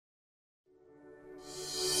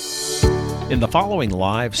In the following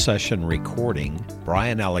live session recording,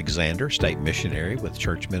 Brian Alexander, state missionary with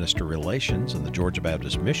Church Minister Relations and the Georgia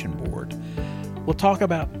Baptist Mission Board, will talk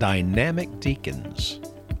about dynamic deacons.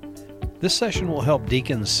 This session will help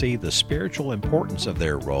deacons see the spiritual importance of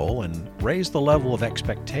their role and raise the level of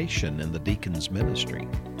expectation in the deacon's ministry.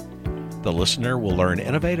 The listener will learn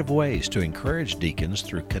innovative ways to encourage deacons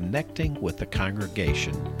through connecting with the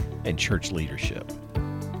congregation and church leadership.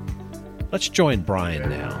 Let's join Brian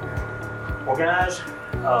now. Well, guys,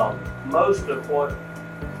 most of what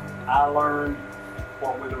I learned,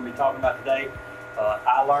 what we're going to be talking about today,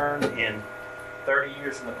 I learned in 30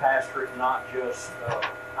 years in the pastorate, not just,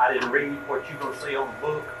 I didn't read what you're going to see on the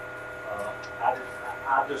book.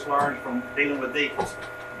 I just learned from dealing with deacons.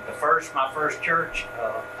 My first church,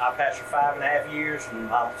 I pastored 5.5 years, and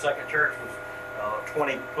my second church was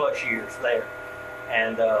 20 plus years there.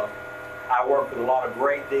 And I worked with a lot of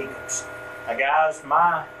great deacons. Now, guys,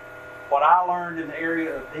 what I learned in the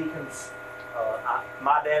area of deacons,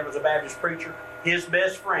 my dad was a Baptist preacher. His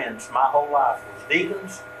best friends my whole life was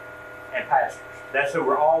deacons and pastors. That's who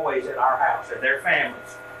were always at our house and their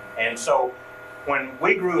families. And so when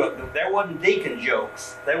we grew up, there wasn't deacon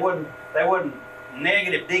jokes. There wasn't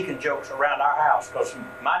negative deacon jokes around our house, because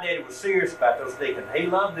my daddy was serious about those deacons. He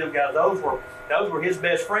loved them guys. Those were his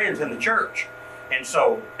best friends in the church. And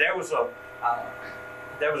so there was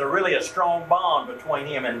really a strong bond between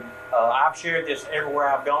him, and I've shared this everywhere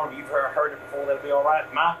I've gone. If you've heard it before, that'll be all right.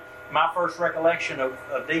 My first recollection of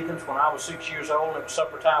deacons when I was 6 years old, it was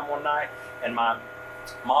supper time one night, and my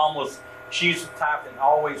mom she's the type that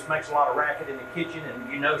always makes a lot of racket in the kitchen, and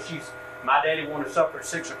my daddy wanted supper at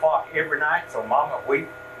 6 o'clock every night, so Mama, we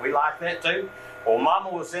like that too. Well, Mama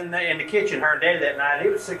was in the kitchen, her and Daddy, that night, and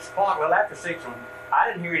it was 6 o'clock. Well, after 6, I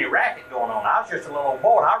didn't hear any racket going on. I was just a little old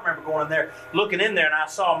boy. I remember going in there, looking in there, and I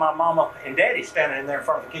saw my Mama and Daddy standing in there in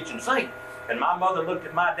front of the kitchen sink. And my mother looked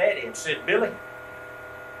at my daddy and said, "Billy,"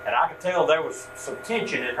 and I could tell there was some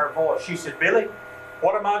tension in her voice. She said, "Billy,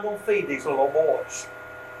 what am I going to feed these little boys?"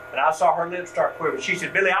 And I saw her lips start quivering. She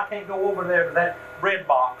said, "Billy, I can't go over there to that bread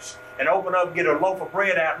box and open up and get a loaf of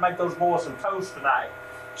bread out and make those boys some toast tonight."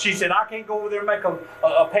 She said, "I can't go over there and make a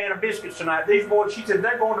pan of biscuits tonight. These boys," she said,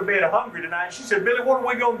 "they're going to bed hungry tonight." She said, "Billy, what are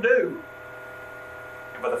we going to do?"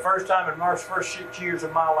 And for the first time in my first 6 years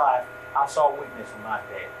of my life, I saw weakness in my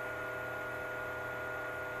dad.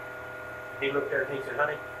 He looked there and he said,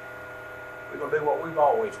 "Honey, we're going to do what we've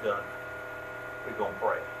always done. We're going to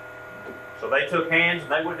pray." So they took hands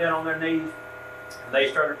and they went down on their knees and they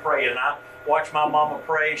started praying. And I watched my mama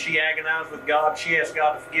pray. She agonized with God. She asked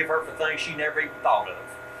God to forgive her for things she never even thought of.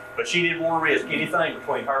 But she didn't want to risk anything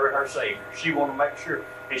between her and her Savior. She wanted to make sure.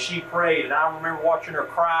 And she prayed. And I remember watching her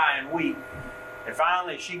cry and weep. And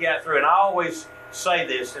finally she got through. And I always say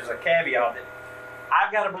this as a caveat, that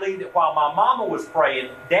I've got to believe that while my mama was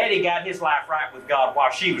praying, Daddy got his life right with God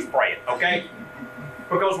while she was praying. Okay?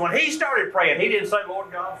 Because when he started praying, he didn't say,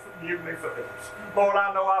 "Lord God, forgive me for this. Lord,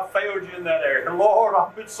 I know I failed you in that area. Lord,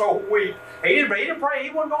 I've been so weak." He didn't pray. He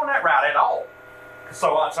wasn't going that route at all.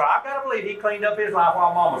 So I've got to believe he cleaned up his life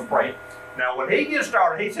while Mom was praying. Now, when he gets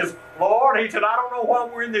started, he says, "Lord," he said, "I don't know why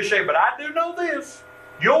we're in this shape, but I do know this.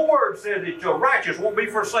 Your word says that your righteous won't be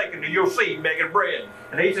forsaken to your seed begging bread."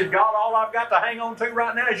 And he said, "God, all I've got to hang on to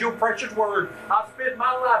right now is your precious word. I've spent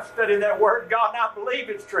my life studying that word, God, and I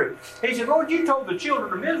believe it's true." He said, "Lord, you told the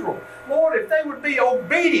children of Israel, Lord, if they would be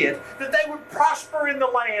obedient, that they would prosper in the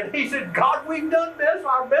land." He said, "God, we've done best,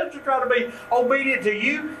 our best to try to be obedient to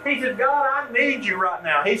you." He said, "God, I need you right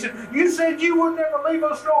now." He said, "You said you would never leave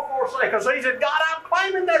us nor forsake us." He said, "God, I'm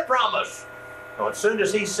claiming that promise." So as soon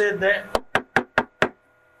as he said that,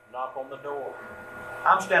 knock on the door.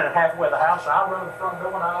 I'm standing halfway the house. I run to the front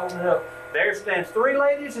door and I open it up. There stands 3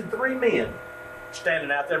 ladies and 3 men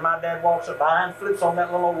standing out there. My dad walks up behind, flips on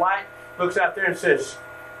that little light, looks out there and says,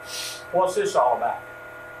 "What's this all about?"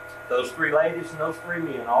 Those 3 ladies and those 3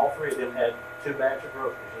 men, all 3 of them had 2 bags of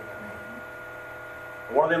groceries in their hand.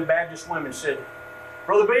 One of them Baptist women said,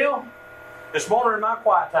 "Brother Bill, this morning in my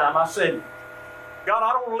quiet time, I said, God,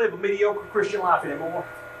 I don't want to live a mediocre Christian life anymore.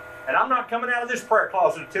 And I'm not coming out of this prayer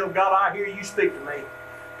closet until, God, I hear you speak to me,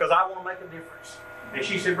 because I want to make a difference." And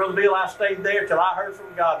she said, "Brother Bill, I stayed there till I heard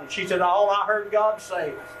from God." And she said, "All I heard God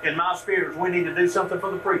say in my spirit was we need to do something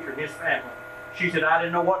for the preacher and his family." She said, "I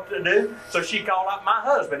didn't know what to do." So she called up my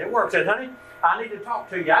husband at work, said, "Honey, I need to talk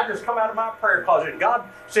to you. I just come out of my prayer closet. And God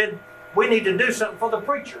said, we need to do something for the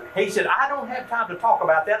preacher." He said, "I don't have time to talk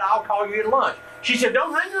about that. I'll call you at lunch." She said,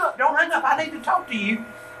 "Don't hang up. Don't hang up. I need to talk to you."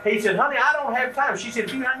 He said, "Honey, I don't have time." She said,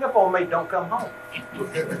 "If you hang up on me, don't come home."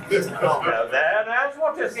 That's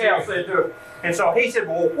what this gal said to her. And so he said,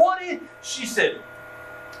 "Well, what is," she said,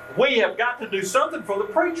 we have got to do something for the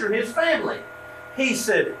preacher and his family. He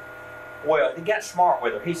said, well, he got smart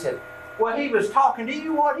with her. He said, well, he was talking to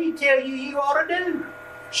you. What did he tell you you ought to do?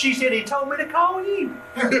 She said, he told me to call you.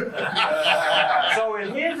 So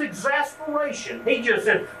in his exasperation, he just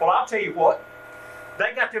said, well, I'll tell you what.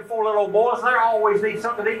 They got them 4 little old boys. They always need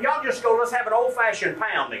something to eat. Y'all just go, let's have an old-fashioned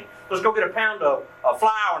pounding. Let's go get a pound of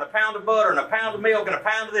flour and a pound of butter and a pound of milk and a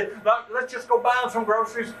pound of this. Let's just go buy them some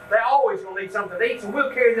groceries. They always going to need something to eat, so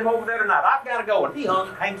we'll carry them over there tonight. I've got to go. And he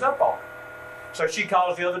hangs up on her. So she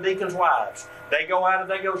calls the other deacons' wives. They go out and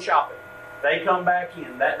they go shopping. They come back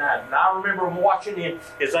in that night. And I remember them watching it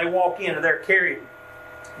as they walk in and they're carrying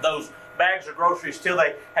those bags of groceries till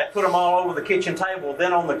they had put them all over the kitchen table,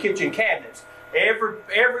 then on the kitchen cabinets.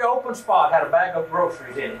 Every open spot had a bag of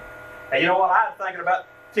groceries in it. And you know what? I was thinking about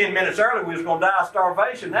 10 minutes earlier we was going to die of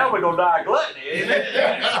starvation. Now we're going to die of gluttony, isn't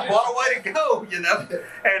it? What a way to go, you know.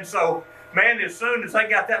 And so, man, as soon as they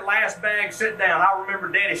got that last bag sit down, I remember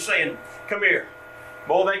Daddy saying, come here.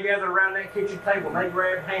 Boy, they gathered around that kitchen table and they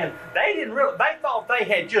grabbed hands. They thought they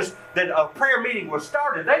had just, that a prayer meeting was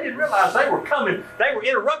started. They didn't realize they were coming, they were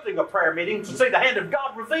interrupting a prayer meeting to see the hand of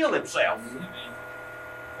God reveal himself.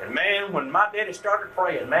 And man, when my daddy started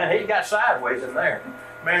praying, man, he got sideways in there.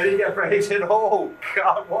 Man, he said, oh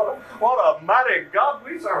God, what a mighty God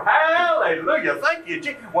we serve. Hallelujah. Thank you,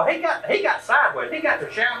 Jesus. Well, he got sideways. He got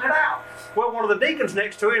to shouting it out. Well, one of the deacons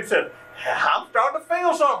next to him said, I'm starting to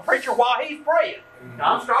feel something, preacher, while he's praying.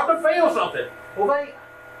 I'm starting to feel something. Well,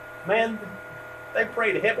 they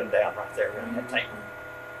prayed heaven down right there around that table.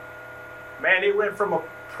 Man, it went from a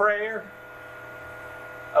prayer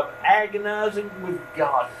of agonizing with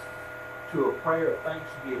God to a prayer of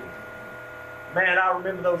thanksgiving. Man, I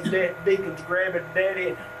remember those deacons grabbing Daddy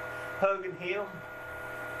and hugging him.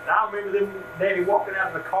 And I remember them, Daddy walking out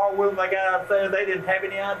of the car with them. They got out there. They didn't have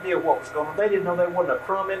any idea what was going on. They didn't know there wasn't a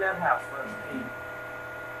crumb in that house for us to eat.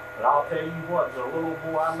 But I'll tell you what, as a little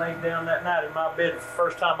boy, I laid down that night in my bed. The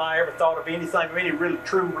first time I ever thought of anything, of any really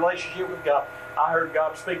true relationship with God, I heard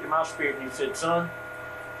God speak to my spirit. He said, son,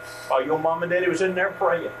 while your mom and daddy was in there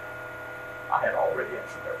praying, I had already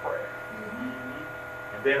answered their prayer.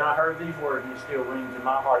 Mm-hmm. And then I heard these words, and it still rings in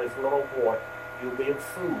my heart as a little boy, you'll be a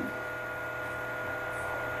fool.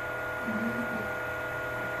 Mm-hmm.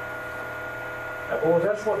 Now, boys,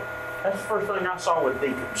 that's the first thing I saw with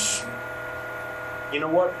deacons. You know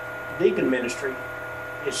what? Deacon ministry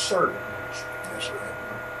is servant ministry. That's right.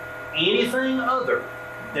 Anything other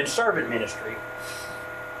than servant ministry,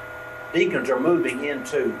 deacons are moving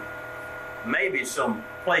into maybe some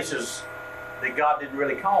places that God didn't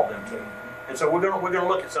really call them to. And so we're going to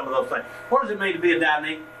look at some of those things. What does it mean to be a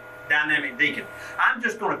dynamic deacon? I'm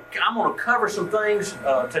going to cover some things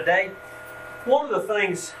today. One of the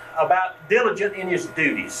things about diligent in his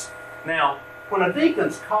duties. Now, when a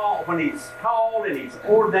deacon's called, when he's called and he's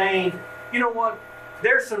ordained, you know what?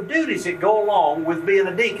 There's some duties that go along with being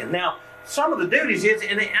a deacon. Now, some of the duties is,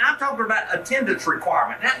 and I'm talking about attendance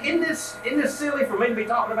requirement. Now, isn't this silly for me to be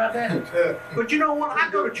talking about that? But you know what? I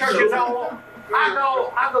go to churches all over.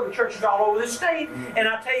 I go to churches all over the state, and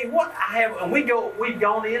I tell you what, we've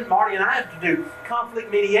gone in, Marty and I have to do conflict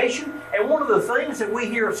mediation, and one of the things that we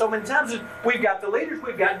hear so many times is we've got the leaders,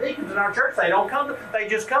 we've got deacons in our church, they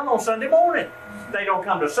just come on Sunday morning. They don't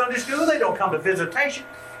come to Sunday school, they don't come to visitation.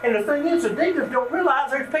 And the thing is, the deacons don't realize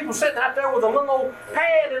there's people sitting out there with a little old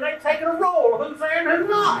pad and they're taking a roll of who's there and who's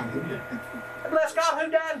not. And bless God who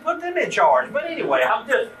died and put them in charge. But anyway,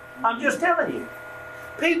 I'm just telling you.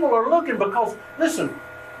 People are looking because, listen,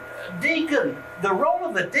 the role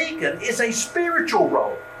of a deacon is a spiritual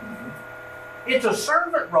role. It's a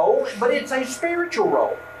servant role, but it's a spiritual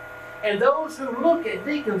role. And those who look at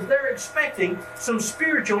deacons, they're expecting some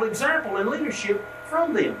spiritual example and leadership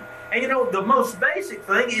from them. And you know, the most basic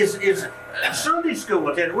thing is Sunday school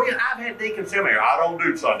attendance. I've had deacons tell me, I don't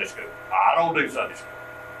do Sunday school. I don't do Sunday school.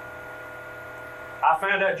 I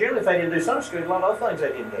found out generally if they didn't do Sunday school, a lot of other things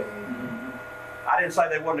they didn't do. I didn't say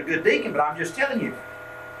they wasn't a good deacon, but I'm just telling you.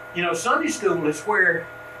 You know, Sunday school is where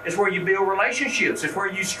you build relationships. It's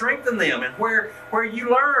where you strengthen them and where you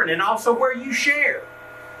learn and also where you share.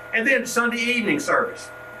 And then Sunday evening service,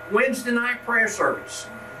 Wednesday night prayer service,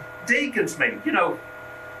 deacons meeting. You know,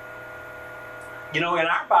 in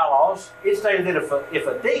our bylaws, it stated that if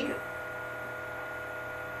a deacon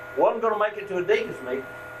wasn't going to make it to a deacon's meeting,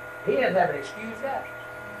 he had to have an excused absence.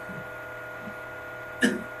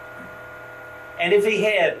 And if he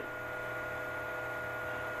had,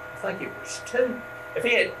 I think it was if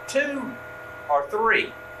he had 2 or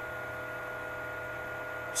 3,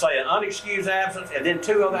 say an unexcused absence and then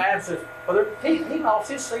 2 other absences, he lost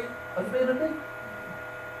his seat of being a deacon.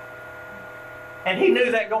 And he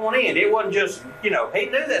knew that going in. It wasn't just, he knew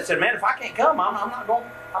that. Said, man, if I can't come, I'm not going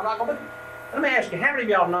to do it. Let me ask you, how many of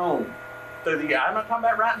y'all known through the year? I'm not talking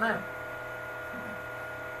about right now.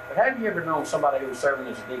 But have you ever known somebody who was serving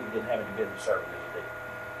as a deacon didn't have any business serving as a deacon?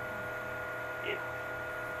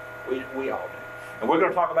 Yeah. We all do. And we're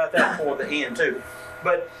going to talk about that toward the end too.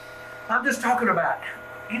 But I'm just talking about,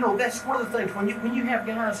 that's one of the things. When you have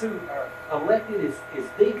guys who are elected as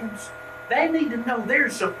deacons, they need to know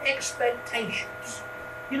there's some expectations.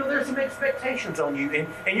 There's some expectations on you,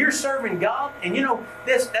 and you're serving God, and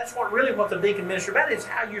that's what the deacon ministry about is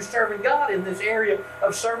how you're serving God in this area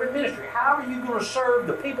of servant ministry. How are you going to serve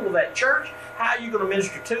the people of that church? How are you going to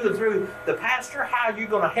minister to and through the pastor? How are you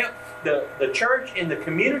going to help the church in the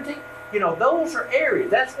community? Those are areas.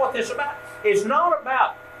 That's what this is about. It's not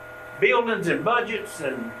about buildings and budgets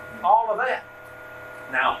and all of that.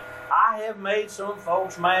 Now, I have made some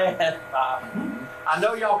folks mad. I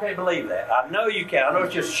know y'all can't believe that. I know you can. I know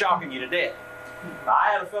it's just shocking you to death.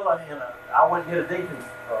 I had a fella I went and did a deacon's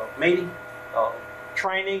meeting,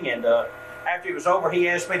 training, and after it was over, he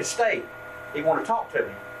asked me to stay. He wanted to talk to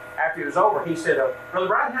me. After it was over, he said, Brother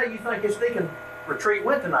Brian, how do you think this deacon retreat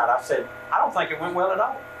went tonight? I said, I don't think it went well at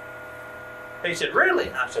all. He said, really?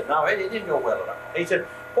 And I said, no, it didn't go well at all. He said,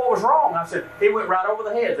 what was wrong? I said, it went right over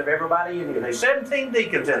the heads of everybody in here. There's 17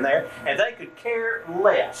 deacons in there, and they could care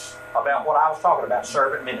less about what I was talking about,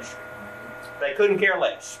 servant ministry. They couldn't care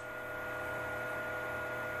less.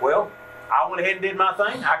 Well, I went ahead and did my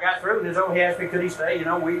thing. I got through, and he asked me, could he stay?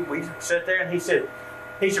 We sat there, and he said,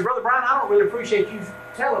 Brother Brian, I don't really appreciate you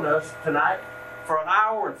telling us tonight for an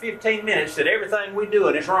hour and 15 minutes that everything we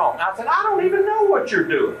doing is wrong. I said, I don't even know what you're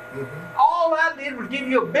doing. All I did was give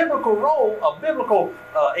you a biblical role, a biblical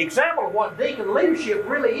example of what deacon leadership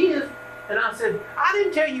really is. And I said, I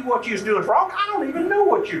didn't tell you what you was doing wrong. I don't even know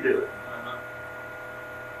what you're doing.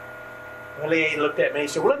 Well, he looked at me and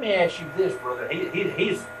he said, well, let me ask you this, brother.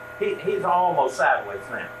 He's almost sideways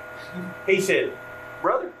now. He said,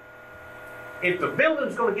 brother, if the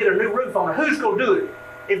building's going to get a new roof on it, who's going to do it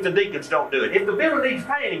if the deacons don't do it? If the building needs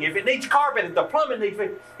painting, if it needs carpet, if the plumbing needs,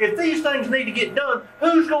 if these things need to get done,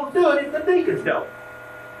 who's going to do it if the deacons don't?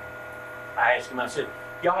 I asked him, I said,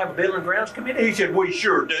 y'all have a building and grounds committee? He said, we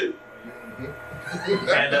sure do.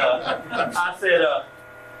 And I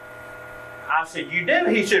said, you do?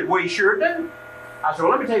 He said, we sure do. I said,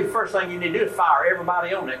 well, let me tell you, the first thing you need to do is fire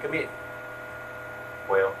everybody on that committee.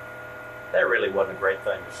 Well, that really wasn't a great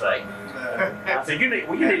thing to say. I said, you need to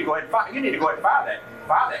go ahead and fire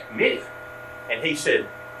that committee. And he said,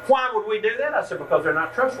 why would we do that? I said, because they're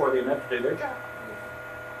not trustworthy enough to do their job.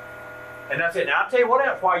 And I said, now I'll tell you what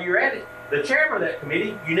else while you're at it. The chairman of that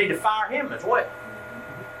committee, you need to fire him as well.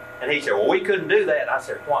 And he said, well, we couldn't do that. I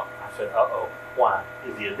said, why? I said, uh-oh, why?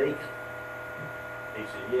 Is he a deacon? He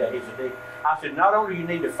said, yeah, he's a deacon. I said, not only do you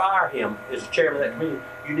need to fire him as chairman of that committee,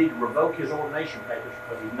 you need to revoke his ordination papers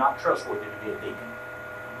because he's not trustworthy to be a deacon.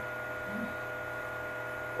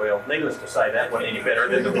 Well, needless to say, that wasn't any better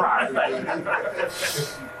than the prior thing.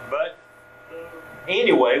 But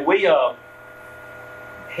anyway,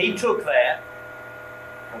 he took that,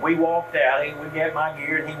 and we walked out. We got my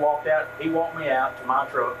gear, and he walked out. He walked me out to my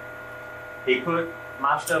truck. He put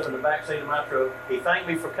my stuff in the back seat of my truck. He thanked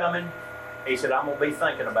me for coming. He said, I'm going to be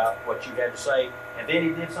thinking about what you had to say. And then he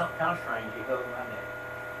did something kind of strange. He hugged my neck.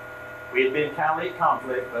 We had been kind of in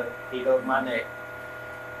conflict, but he hugged my neck.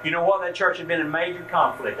 You know what? That church had been in major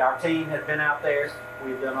conflict. Our team had been out there.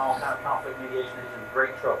 We'd done all kind of conflict mediation. It was in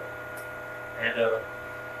great trouble. And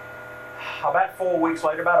about 4 weeks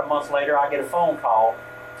later, about a month later, I get a phone call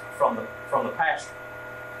from the pastor.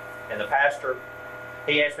 And the pastor,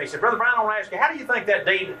 he asked me, he said, Brother Brian, I want to ask you, how do you think that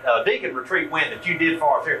deacon retreat went that you did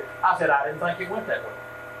for us here? I said, I didn't think it went that way.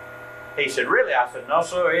 He said, really? I said, no,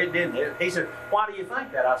 sir, it didn't. He said, why do you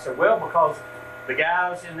think that? I said, well, because the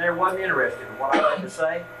guys in there wasn't interested in what I had to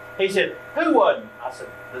say. He said, who wasn't? I said,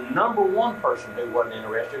 the number one person who wasn't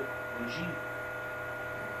interested was you.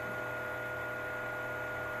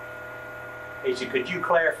 He said, could you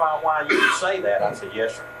clarify why you would say that? I said,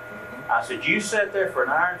 yes, sir. I said, you sat there for an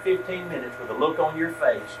hour and 15 minutes with a look on your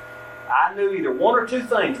face. I knew either one or two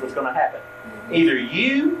things was going to happen. Either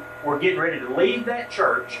you were getting ready to leave that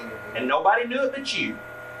church and nobody knew it but you,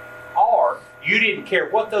 or you didn't care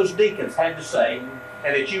what those deacons had to say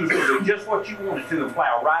and that you was going to do just what you wanted to and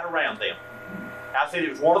plow right around them. I said it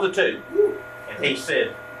was one of the two. And he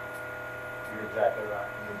said, you're exactly right.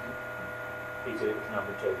 He said it was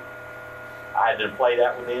number two. I had to play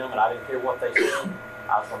that with them and I didn't care what they said.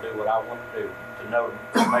 I was going to do what I wanted to do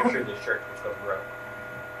to make sure this church was going to grow.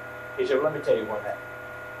 He said, well, let me tell you what happened.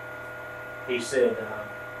 He said,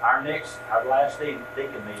 our last deacon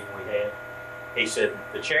meeting we had, He said,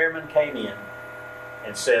 the chairman came in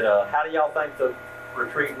and said, how do y'all think the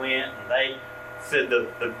retreat went? And they said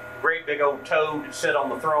the great big old toad that sat on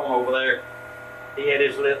the throne over there, he had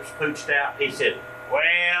his lips pooched out. He said,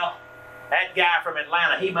 well, that guy from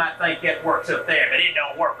Atlanta, he might think that works up there, but it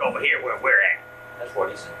don't work over here where we're at. That's what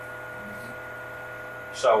he said.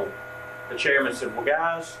 So the chairman said, well,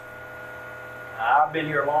 guys, I've been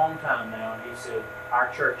here a long time now, and he said,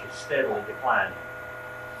 our church is steadily declining.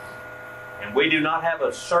 And we do not have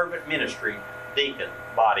a servant ministry deacon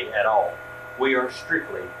body at all. We are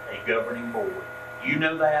strictly a governing board. You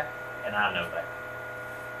know that, and I know that.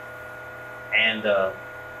 And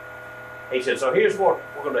he said, so here's what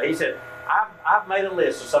we're going to do. He said, I've made a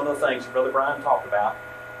list of some of the things that Brother Brian talked about.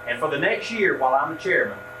 And for the next year, while I'm the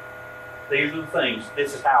chairman, these are the things.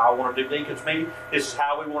 This is how I want to do deacons meetings. This is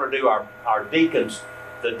how we want to do our deacons,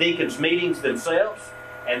 the deacons meetings themselves.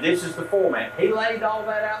 And this is the format. He laid all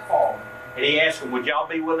that out for them. And he asked them, would y'all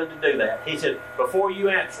be willing to do that? He said, before you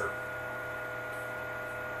answer,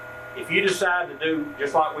 if you decide to do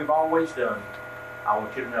just like we've always done, I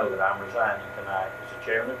want you to know that I'm resigning tonight as the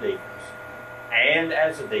chairman of deacons and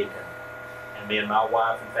as a deacon. And me and my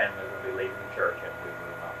wife and family are going to be leaving the church and we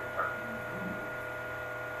will not return.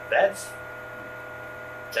 That's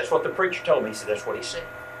what the preacher told me. He said, that's what he said.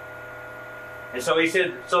 And so he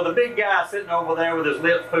said, so the big guy sitting over there with his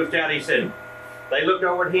lips pooched out, he said, they looked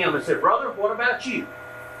over at him and said, brother, what about you?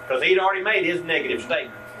 Because he'd already made his negative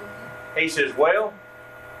statement. He says, well,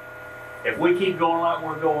 if we keep going like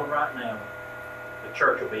we're going right now, the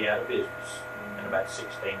church will be out of business in about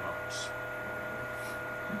 16 months.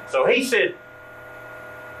 So he said,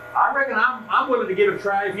 I reckon I'm willing to give it a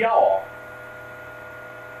try if y'all are.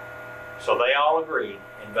 So they all agreed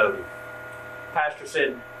and voted. Pastor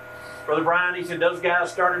said, Brother Brian, he said, those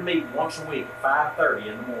guys started meeting once a week at 5:30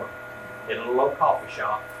 in the morning in a little coffee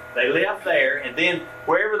shop. They left there, and then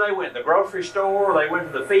wherever they went, the grocery store, they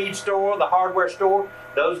went to the feed store, the hardware store,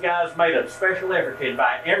 those guys made a special effort to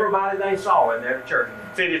invite everybody they saw in their church.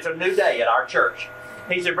 Said it's a new day at our church.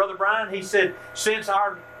 He said, Brother Brian, he said,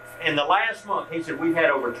 in the last month, he said, we've had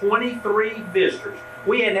over 23 visitors.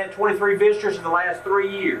 We hadn't had 23 visitors in the last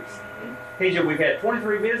 3 years. He said, we've had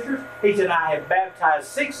 23 visitors. He said, I have baptized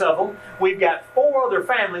 6 of them. We've got 4 other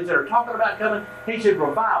families that are talking about coming. He said,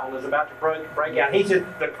 revival is about to break out. He said,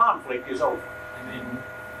 the conflict is over. Amen.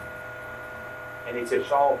 And he said,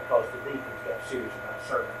 it's all because the deacons got serious about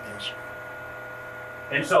serving.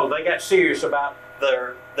 And so they got serious about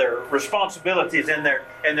their responsibilities and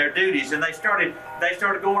their duties, and they started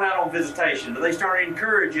going out on visitation, and they started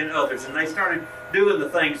encouraging others, and they started doing the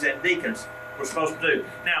things that deacons were supposed to do.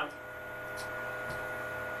 Now,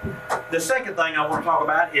 the second thing I want to talk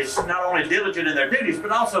about is not only diligent in their duties,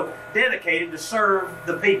 but also dedicated to serve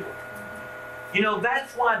the people. You know,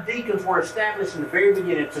 that's why deacons were established in the very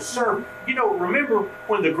beginning, to serve. You know, remember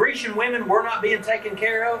when the Grecian women were not being taken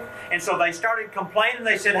care of? And so they started complaining.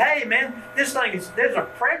 They said, hey, man, there's a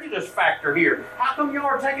prejudice factor here. How come y'all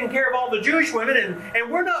are taking care of all the Jewish women and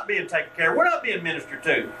we're not being taken care of? We're not being ministered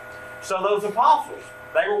to. So those apostles,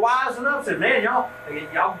 they were wise enough, said, man, y'all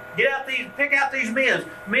pick out these men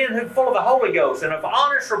who are full of the Holy Ghost and of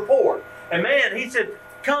honest report. And man, he said,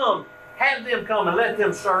 come, have them come and let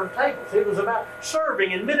them serve tables. It was about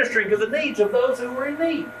serving and ministering to the needs of those who were in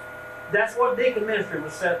need. That's what deacon ministry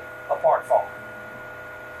was set apart for.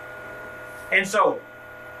 And so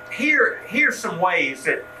here's some ways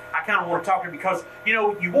that I kind of want to talk to you, because you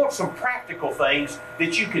know you want some practical things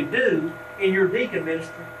that you can do in your deacon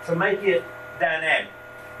ministry to make it dynamic.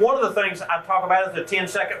 One of the things I talk about is the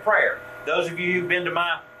 10-second prayer. Those of you who've been to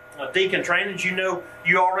my deacon trainings,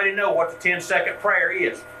 you already know what the 10-second prayer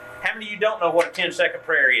is. How many of you don't know what a 10-second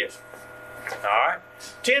prayer is? All right.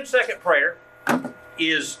 10-second prayer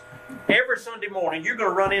is every Sunday morning you're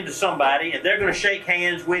going to run into somebody and they're going to shake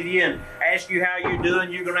hands with you and ask you how you're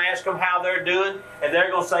doing. You're going to ask them how they're doing, and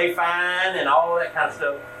they're going to say fine and all that kind of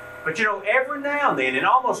stuff. But you know, every now and then, and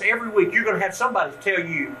almost every week, you're going to have somebody tell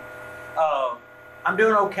you, I'm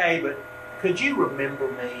doing okay, but could you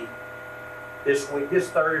remember me this week, this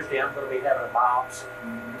Thursday, I'm going to be having a biopsy.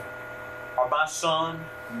 Or my son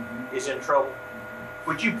is in trouble.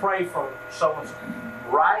 Would you pray for so-and-so?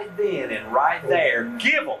 Right then and right there,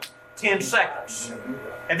 give them 10 seconds.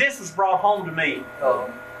 And this was brought home to me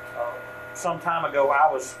some time ago.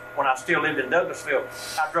 When I still lived in Douglasville,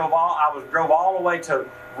 I drove all the way to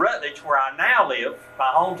Rutledge, where I now live,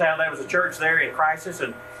 my hometown. There was a church there in crisis,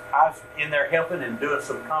 and I was in there helping and doing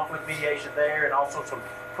some conflict mediation there, and also some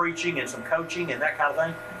preaching and some coaching and that kind of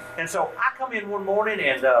thing. And so I come in one morning,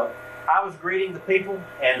 and I was greeting the people,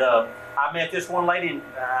 and I met this one lady, and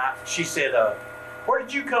she said, where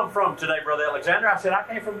did you come from today, Brother Alexander? I said, I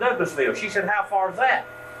came from Douglasville. She said, how far is that?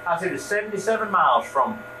 I said, it's 77 miles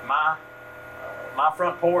from my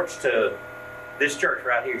front porch to this church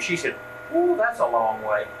right here. She said, ooh, that's a long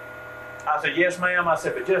way. I said, yes, ma'am. I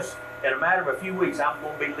said, but just in a matter of a few weeks, I'm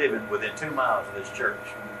going to be living within 2 miles of this church.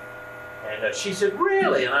 And she said,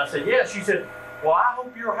 really? And I said, yes. She said, well, I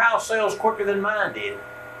hope your house sells quicker than mine did.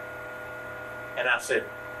 And I said,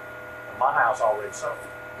 well, my house already sold.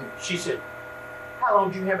 She said, how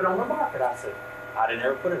long did you have it on the market? I said, I didn't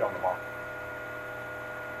ever put it on the market.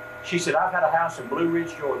 She said, I've had a house in Blue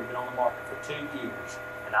Ridge, Georgia, been on the market for 2 years,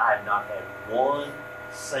 and I have not had one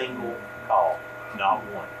single call. Not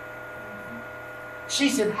one. She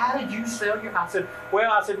said, how did you sell your house? I said,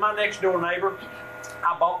 well, my next door neighbor,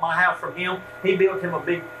 I bought my house from him. He built him a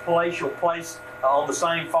big palatial place on the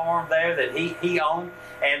same farm there that he owned.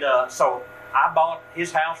 And so I bought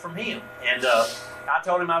his house from him. And I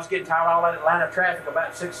told him I was getting tired of all that Atlanta traffic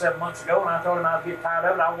about 6-7 months ago. And I told him I was getting tired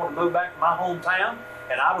of it. I wanted to move back to my hometown.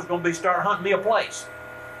 And I was going to start hunting me a place.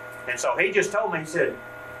 And so he just told me, he said,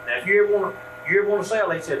 now if you ever want to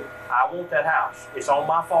sell, he said, I want that house. It's on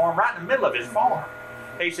my farm, right in the middle of his farm.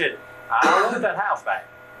 He said, I want that house back.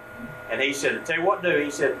 And he said, I'll tell you what to do.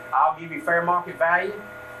 He said, I'll give you fair market value.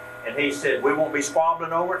 And he said, we won't be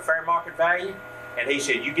squabbling over it, fair market value. And he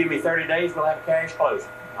said, you give me 30 days, we'll have a cash closing.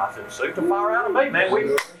 I said, suit the fire out of me, man. We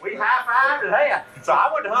high-fived and hey. So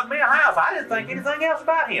I went to hunt me a house. I didn't think anything else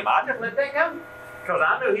about him. I just let that go. Because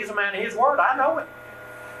I knew he's a man of his word. I know it.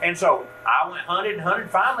 And so I went hunted and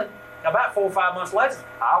hunted. Finally, about 4 or 5 months later,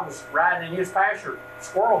 I was riding in his pasture,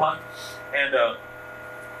 squirrel hunting. And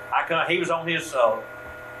he was on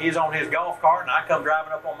his golf cart, and I come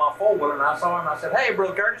driving up on my four-wheeler, and I saw him. I said, hey,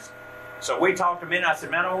 Brother Curtis. So we talked a minute. I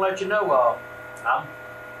said, man, I'm going to let you know,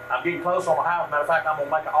 I'm getting close on the house. Matter of fact, I'm going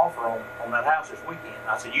to make an offer on that house this weekend.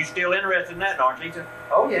 I said, you still interested in that, aren't you? He said,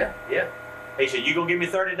 oh, yeah. He said, you going to give me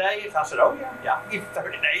 30 days? I said, oh, yeah, I'll give you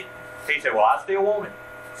 30 days. He said, well, I still want it.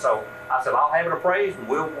 So I said, I'll have it appraised,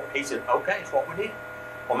 and he said, okay, it's what we did.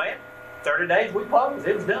 Well, man, 30 days, we closed.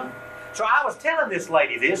 It was done. So I was telling this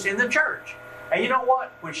lady this in the church. And you know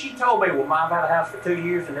what? When she told me, well, Mom, I've had a house for 2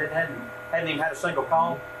 years and it hadn't even had a single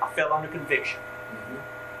call, I fell under conviction.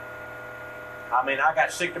 I mean, I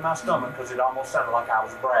got sick to my stomach because it almost sounded like I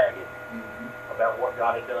was bragging about what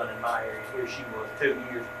God had done in my area. Here she was, 2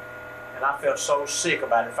 years. And I felt so sick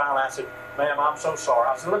about it. Finally, I said, ma'am, I'm so sorry.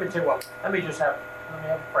 I said, let me tell you what, let me have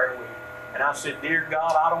a prayer with you. And I said, dear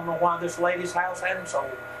God, I don't know why this lady's house hadn't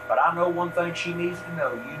sold, but I know one thing she needs to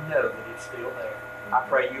know. You know that it's still there. I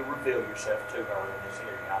pray you reveal yourself to her in this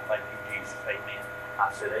area. I thank you, Jesus. Amen.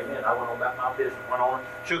 I said, amen. I went on about my business. Went on,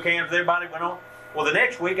 shook hands with everybody, went on. Well, the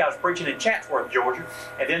next week I was preaching in Chatsworth, Georgia.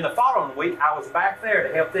 And then the following week I was back there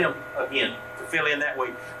to help them again, to fill in that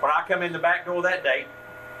week. When I come in the back door that day,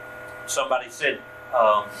 somebody said,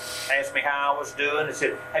 asked me how I was doing and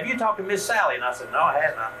said, have you talked to Miss Sally? And I said, no, I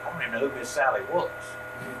haven't. I don't even know who Miss Sally was.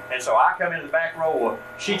 And so I come into the back row.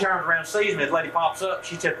 She turns around, sees me. The lady pops up.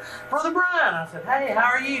 She said, Brother Brian. I said, hey, how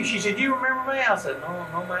are you? She said, do you remember me? I said, no,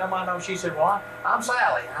 ma'am, I don't. She said, well, I'm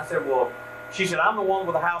Sally. I said, well, she said, I'm the one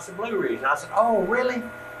with the house in Blue Ridge. And I said, oh, really?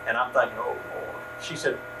 And I'm thinking, oh, Lord. She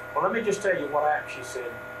said, well, let me just tell you what happened. She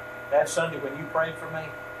said, that Sunday when you prayed for me,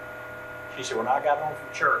 she said, when I got home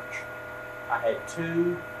from church, I had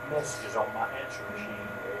 2 messages on my answer machine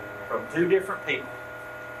from 2 different people.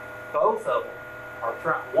 Both of them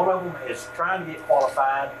one of them is trying to get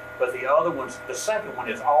qualified, but the second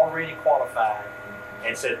one is already qualified,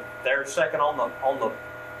 and said they're second on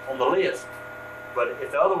the list. But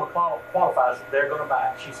if the other one qualifies, they're going to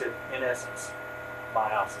buy it. She said, in essence, my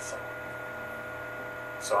house is sold.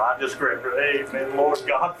 So I just grabbed her, amen, Lord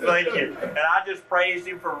God, thank you. And I just praised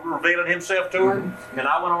him for revealing himself to her. And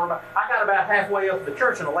I went on. I got about halfway up the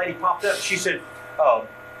church, and a lady popped up. She said,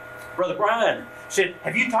 Brother Brian, said,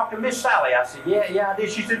 have you talked to Miss Sally? I said, yeah, I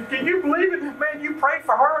did. She said, can you believe it? Man, you prayed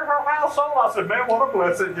for her and her house sold. I said, man, what a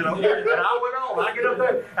blessing, you know. And I went on. I get up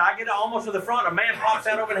there. I get almost to the front. A man pops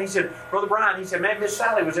out over and he said, Brother Brian, he said, man, Miss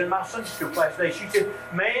Sally was in my Sunday school class today. She said,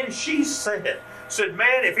 man, she said,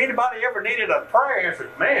 man, if anybody ever needed a prayer answer,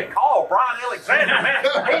 man, call Brian Alexander, man.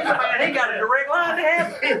 He's a man, he got a direct line to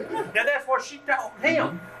heaven. Now, that's what she told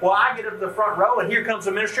him. Well, I get up to the front row, and here comes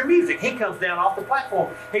the minister of music. He comes down off the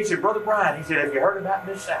platform. He said, Brother Brian, he said, have you heard about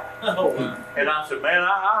Miss Sally? And I said, man,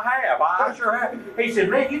 I have. I sure have. He said,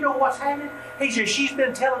 man, you know what's happening? He said, she's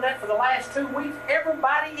been telling that for the last 2 weeks.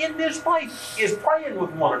 Everybody in this place is praying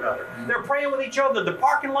with one another. They're praying with each other in the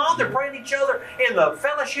parking lot. They're praying with each other in the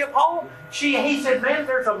fellowship hall. He said, man,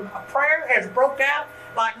 there's a prayer has broke out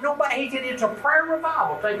like nobody. He said, it's a prayer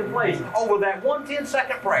revival taking place over that 1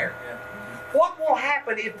 10-second prayer. What will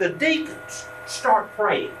happen if the deacons start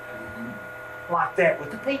praying like that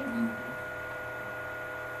with the people?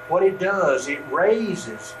 What it does, it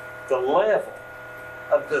raises the level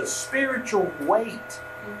of the spiritual weight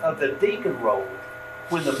of the deacon role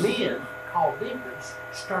when the men called deacons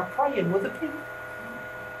start praying with the people.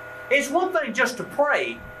 It's one thing just to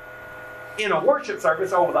pray in a worship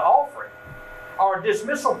service over the offering or a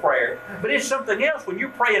dismissal prayer, but it's something else when you're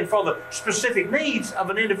praying for the specific needs of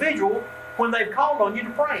an individual when they've called on you to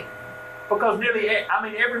pray. Because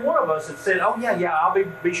every one of us has said, oh yeah, I'll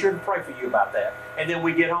be sure to pray for you about that. And then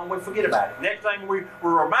we get home, we forget about it. Next thing we're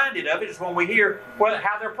reminded of it is when we hear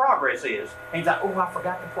how their progress is. And he's like, oh, I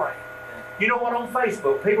forgot to pray. You know what, on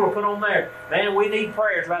Facebook, people will put on there, man, we need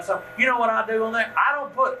prayers about something. You know what I do on there? I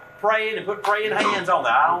don't put praying hands on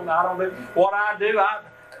there. I don't do. What I do,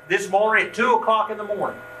 this morning at 2 o'clock in the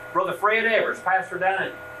morning, Brother Fred Evers, pastor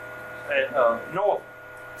down at North,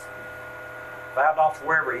 Valdosta,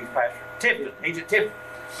 wherever he's pastor. Tipton. He's at Tipton.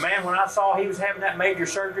 Man, when I saw he was having that major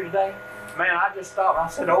surgery today, man, I just stopped. I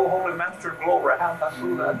said, oh, Holy Master of Glory, how I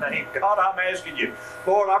do that name. God, I'm asking you,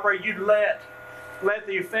 Lord, I pray you'd let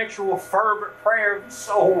the effectual, fervent prayer of the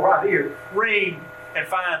soul right here ring and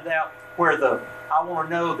find out where I want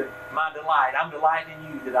to know that I'm delighting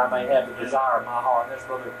in you that I may have the desire of my heart. And that's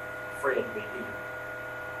Brother Fred to be here.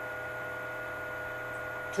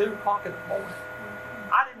 2 o'clock in the morning.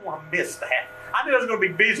 I didn't want to miss that. I knew I was going to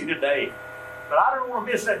be busy today, but I didn't want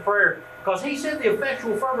to miss that prayer because he said the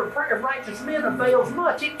effectual, fervent prayer of righteous men avails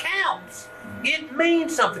much. It counts. It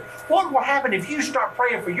means something. What will happen if you start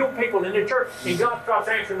praying for your people in the church and God starts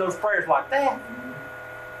answering those prayers like that?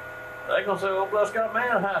 They're going to say, oh, bless God,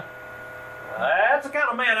 man, that's the kind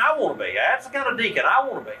of man I want to be. That's the kind of deacon I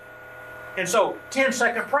want to be. And so,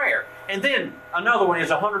 10-second prayer. And then another one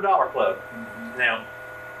is a $100 club. Now,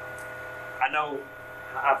 I know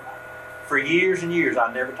for years and years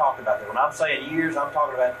I never talked about that. When I'm saying years, I'm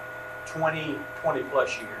talking about 20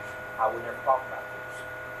 plus years. I would never talk about this.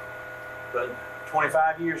 But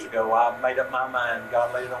 25 years ago, I made up my mind.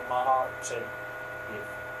 God laid it on my heart and said,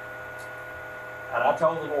 and I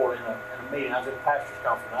told the Lord in a meeting, I was at a pastor's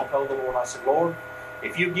conference, and I told the Lord, I said, Lord,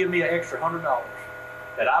 if you give me an extra $100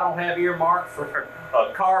 that I don't have earmarked for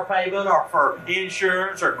a car payment or for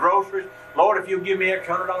insurance or groceries, Lord, if you give me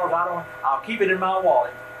extra $100, I'll keep it in my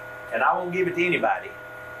wallet, and I won't give it to anybody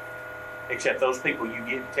except those people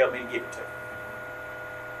you tell me to give it to.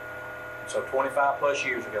 So 25 plus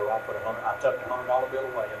years ago, I tucked a $100 bill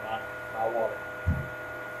away in my wallet.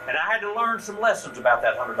 And I had to learn some lessons about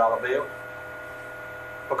that $100 bill.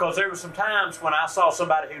 Because there were some times when I saw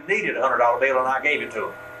somebody who needed a $100 bill and I gave it to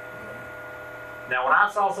them. Now, when I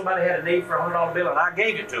saw somebody had a need for a $100 bill and I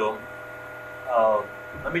gave it to them,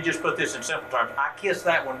 let me just put this in simple terms. I kissed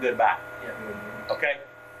that one goodbye. Okay?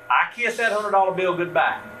 I kissed that $100 bill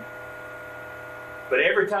goodbye. But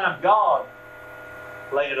every time God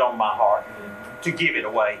laid it on my heart to give it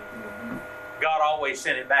away, God always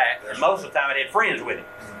sent it back. And most of the time it had friends with it.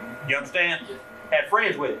 You understand? Had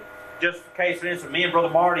friends with it. Just in case, for instance, me and Brother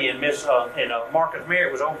Marty and Marcus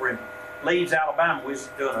Merritt was over in Leeds, Alabama. We was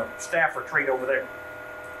doing a staff retreat over there.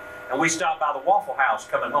 And we stopped by the Waffle House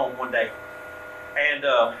coming home one day. And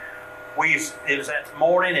it was that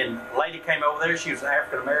morning, and a lady came over there. She was an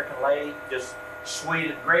African-American lady, just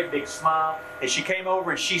sweet, great big smile. And she came over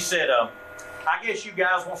and she said, I guess you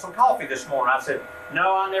guys want some coffee this morning. I said,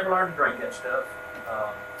 no, I never learned to drink that stuff.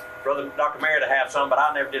 Brother Dr. Merritt to have some, but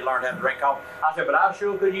I never did learn how to drink coffee. I said, but I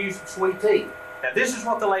sure could use some sweet tea. Now, this is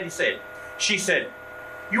what the lady said. She said,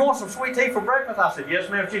 you want some sweet tea for breakfast? I said, yes,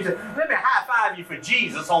 ma'am. She said, let me high-five you for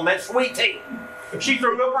Jesus on that sweet tea. She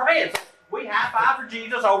threw up her hands. We high-five for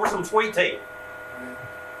Jesus over some sweet tea.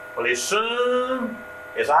 Well, as soon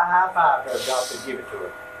as I high-fived her, God said, give it to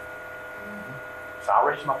her. So I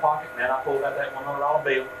reached in my pocket, man, I pulled out that $100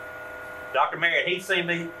 bill. Dr. Merritt, he's seen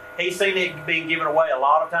it being given away a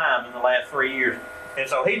lot of times in the last 3 years. And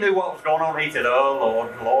so he knew what was going on. He said, oh,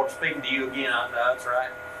 Lord, the Lord's speaking to you again. I know, that's right.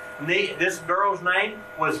 This girl's name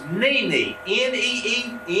was Nene,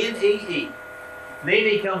 N-E-E-N-E-E.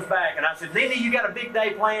 Nene comes back, and I said, Nene, you got a big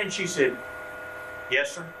day planned? She said,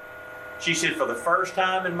 yes, sir. She said, for the first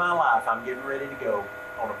time in my life, I'm getting ready to go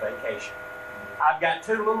on a vacation. I've got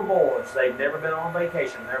 2 little boys. They've never been on a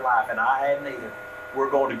vacation in their life, and I hadn't either. We're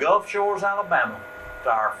going to Gulf Shores, Alabama, to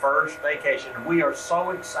our first vacation, and we are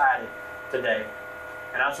so excited today.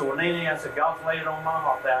 And I said, well, Nene, I said, God's laid it on my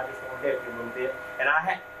heart that I just want to help you a little bit. And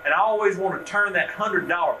I always want to turn that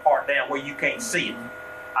 $100 part down where you can't see it.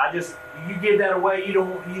 You give that away. You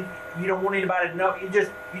don't want anybody to know. You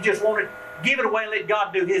just want to give it away and let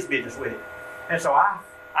God do His business with it. And so I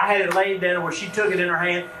I had it laid down where she took it in her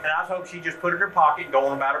hand, and I was hoping she'd just put it in her pocket and go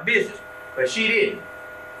on about her business. But she didn't.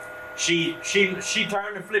 She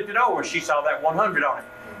turned and flipped it over, and she saw that 100 on it.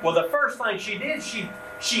 Well, the first thing she did,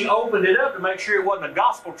 she opened it up to make sure it wasn't a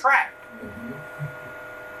gospel tract.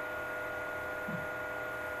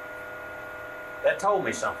 That told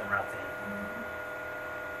me something right then.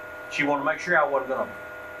 She wanted to make sure I wasn't going to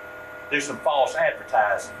do some false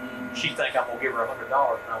advertising. She think I'm going to give her $100, and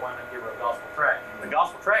I wind up giving her a gospel tract. The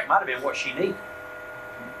gospel tract might have been what she needed.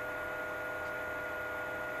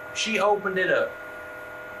 She opened it up.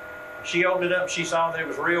 She opened it up. She saw there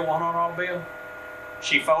was a real $100 bill.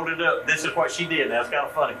 She folded it up. This is what she did. Now it's kind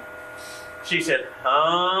of funny. She said,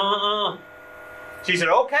 She said,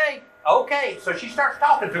 okay. So she starts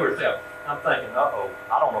talking to herself. I'm thinking, uh-oh,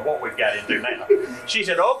 I don't know what we've got into now. She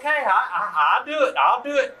said, okay, I'll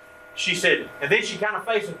do it. She said, and then she kind of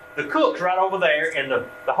faces the cook's right over there, and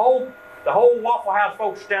the whole Waffle House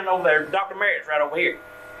folks standing over there. Dr. Merritt's right over here.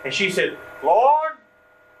 And she said, Lord,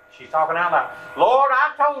 she's talking out loud, Lord,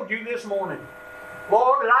 I told you this morning,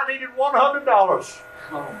 Lord, that I needed $100.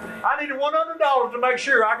 I needed $100 to make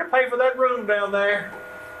sure I could pay for that room down there.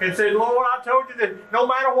 And said, Lord, I told you that no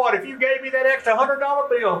matter what, if you gave me that extra $100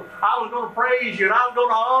 bill, I was going to praise you and I was going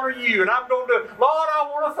to honor you and I'm going to, Lord, I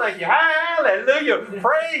want to thank you. Hallelujah.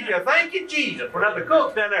 Praise you. Thank you, Jesus. But now the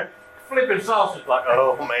cook's down there flipping sausage like,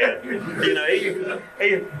 oh man. You know,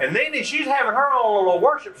 and then she's having her own little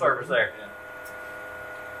worship service there.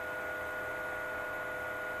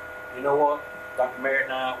 You know what? Dr. Merritt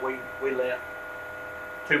and I, we left.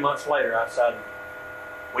 2 months later, I decided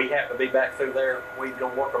we happened to be back through there. We were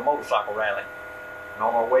going to work a motorcycle rally. And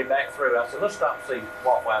on our way back through, I said, let's stop and see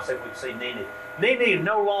Waffle House, see if we can see Nene. Nene is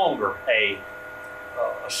no longer a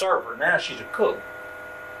server. Now she's a cook.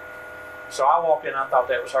 So I walked in, I thought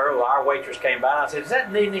that was her. Well, our waitress came by, and I said, is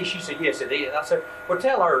that Nene? She said, yes, it is. I said, well,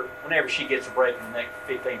 tell her whenever she gets a break in the next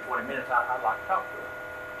 15, 20 minutes, I'd like to talk to her.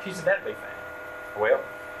 She said, that'd be fine. Well,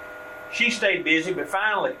 she stayed busy, but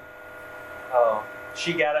finally,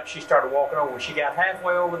 she got up, she started walking over. When she got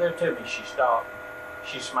halfway over there to me, she stopped.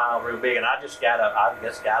 She smiled real big, and I just got up. I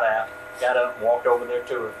just got up and walked over there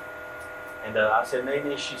to her. And I said,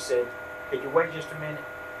 Nene, she said, could you wait just a minute?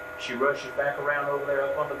 She rushes back around over there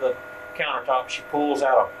up under the countertop. She pulls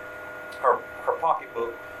out her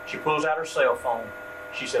pocketbook. She pulls out her cell phone.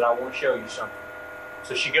 She said, I want to show you something.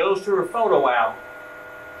 So she goes to her photo album,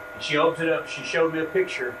 and she opens it up. She showed me a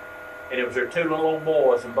picture. And it was her 2 little old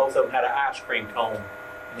boys, and both of them had an ice cream cone.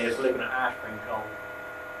 And they was licking an ice cream cone.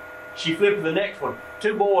 She flipped to the next one.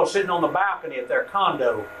 2 boys sitting on the balcony at their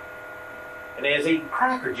condo. And they was eating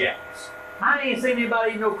Cracker Jacks. I ain't seen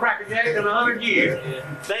anybody eat no Cracker Jacks in 100 years.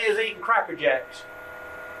 They was eating Cracker Jacks.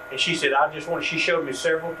 And she said, she showed me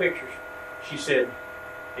several pictures. She said,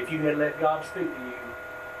 if you had let God speak to you,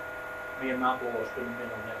 me and my boys couldn't have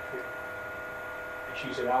been on that trip. And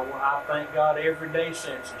she said, I thank God every day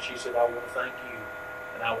since. And she said, I want to thank you.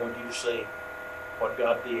 And I want you to see what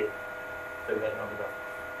God did through that $100.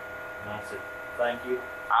 And I said, thank you.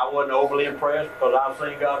 I wasn't overly impressed because I've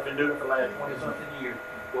seen God been doing it for the last 20-something years.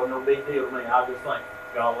 It wasn't no big deal to me. I just think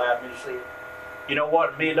God allowed me to see it. You know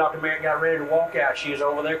what? Me and Dr. Merritt got ready to walk out. She was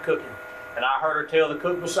over there cooking. And I heard her tell the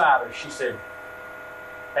cook beside her, she said,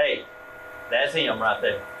 hey, that's him right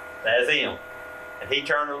there. That's him. And he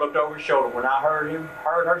turned and looked over his shoulder. When I heard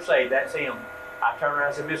her say, that's him, I turned around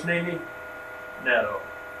and said, Miss Nene, no,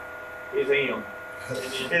 it's him.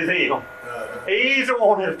 It's him. He's the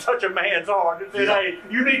one that touched a man's heart and said, hey,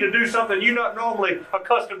 you need to do something you're not normally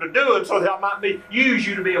accustomed to doing so that I might use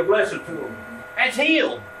you to be a blessing to him. That's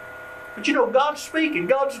him. But you know, God's speaking.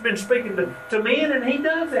 God's been speaking to men, and He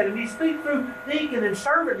does that. And He speaks through deacon and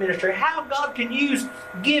servant ministry. How God can use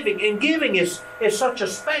giving. And giving is such a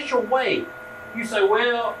special way. You say,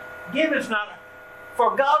 well, giving's not.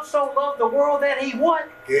 For God so loved the world that He what?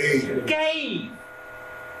 Gave.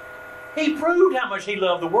 He proved how much He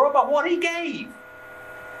loved the world by what He gave.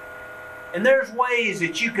 And there's ways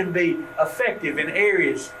that you can be effective in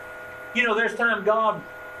areas. You know, there's time God,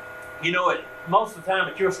 most of the time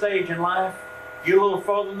at your stage in life, you're a little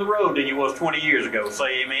further than the road than you was 20 years ago.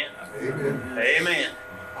 Say amen. Amen. Amen.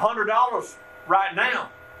 $100 right now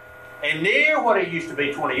and near what it used to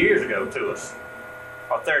be 20 years ago to us,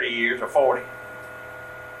 or 30 years, or 40.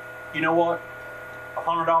 You know what?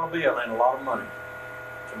 $100 bill ain't a lot of money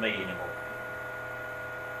to me anymore.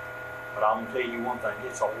 But I'm going to tell you one thing.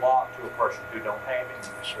 It's a lot to a person who don't have it.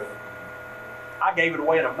 I gave it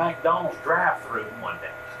away in a McDonald's drive-thru one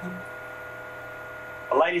day.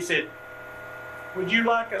 A lady said, would you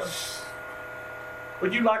like a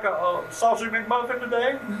sausage McMuffin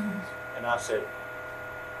today? And I said,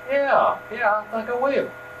 yeah, I think I will.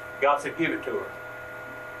 God said, give it to her.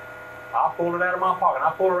 I pulled it out of my pocket.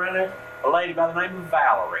 I pulled it around there. A lady by the name of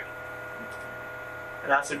Valerie.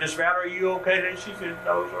 And I said, Miss Valerie, are you okay? And she said,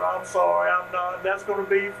 no, sir, I'm sorry, I'm not. That's going to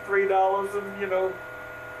be $3 and, And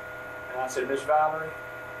I said, Miss Valerie,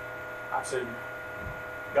 I said,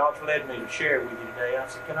 God's led me to share with you today. I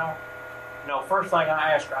said, can I? No, first thing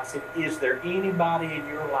I asked her, I said, is there anybody in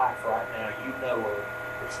your life right now you know of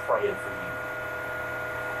that's praying for you?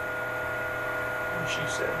 And she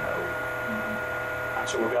said, no. I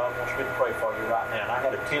said, well, God wants me to pray for you right now. And I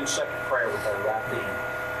had a 10-second prayer with her right then.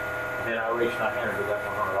 And then I reached and I handed her that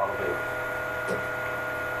 $100 bill.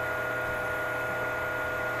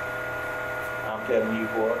 I'm telling you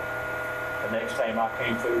what, the next time I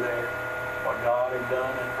came through there, what God had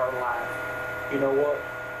done in her life, you know what?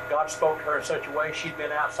 God spoke to her in such a way, she'd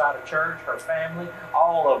been outside of church, her family,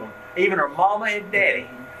 all of them, even her mama and daddy.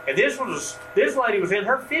 And this lady was in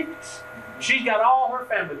her 50s. She's got all her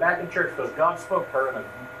family back in church because God spoke to her in a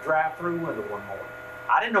drive-through window one morning.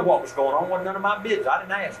 I didn't know what was going on. It wasn't none of my business. I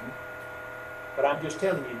didn't ask him. But I'm just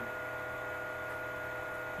telling you,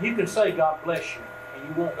 you can say God bless you, and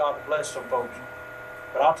you want God to bless some folks.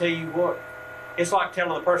 But I'll tell you what, it's like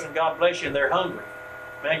telling the person God bless you and they're hungry.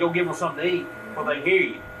 Man, go give them something to eat before they hear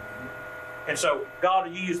you. And so God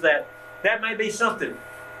will use that. That may be something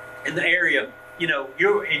in the area,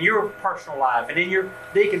 in your personal life and in your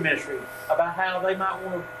deacon ministry about how they might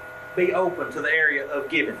want to be open to the area of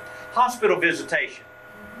giving. Hospital visitation.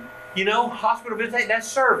 Hospital visitation, that's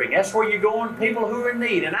serving. That's where you're going, people who are in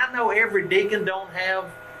need. And I know every deacon don't have,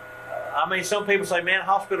 some people say, man,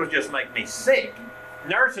 hospitals just make me sick.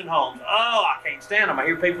 Nursing homes, oh, I can't stand them. I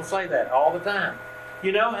hear people say that all the time.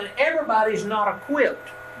 And everybody's not equipped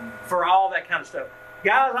for all that kind of stuff.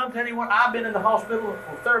 Guys, I'm telling you what, I've been in the hospital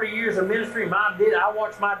for 30 years of ministry. I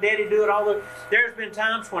watched my daddy do it There's been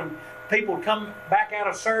times when people come back out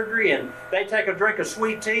of surgery and they take a drink of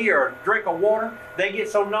sweet tea or a drink of water. They get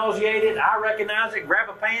so nauseated, I recognize it, grab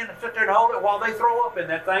a pan and sit there and hold it while they throw up in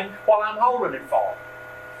that thing while I'm holding it for them.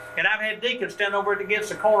 And I've had deacons stand over against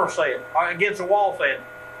the corner against the wall saying,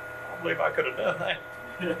 I don't believe I could have done that.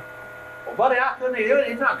 Well, buddy, I couldn't do it.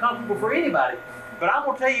 It's not comfortable for anybody. But I'm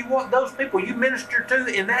going to tell you what, those people you minister to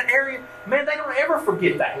in that area, man, they don't ever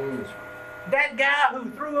forget that. That guy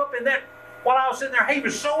who threw up in that, while I was sitting there, he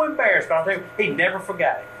was so embarrassed, but I'll tell you, he never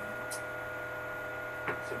forgot it.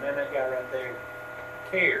 So, man, that guy right there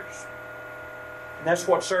cares. And that's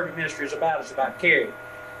what serving ministry is about. It's about caring.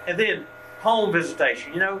 And then home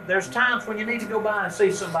visitation. There's times when you need to go by and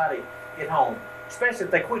see somebody at home, especially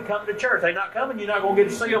if they quit coming to church. They're not coming, you're not going to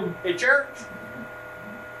get to see them at church.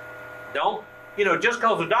 Just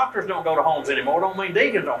because the doctors don't go to homes anymore don't mean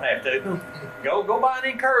deacons don't have to. Go by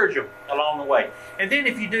and encourage them along the way. And then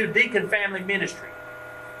if you do deacon family ministry,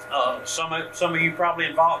 some of you probably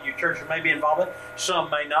involved, your church may be involved in it, some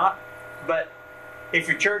may not. But if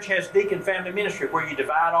your church has deacon family ministry where you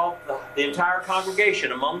divide off the entire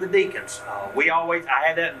congregation among the deacons, I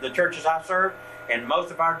had that in the churches I served, and most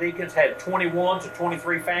of our deacons had 21 to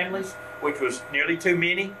 23 families, which was nearly too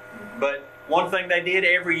many. But one thing they did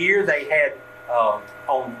every year, they had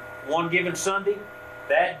on one given Sunday,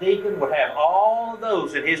 that deacon would have all of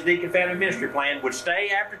those in his deacon family ministry plan would stay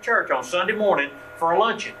after church on Sunday morning for a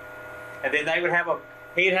luncheon. And then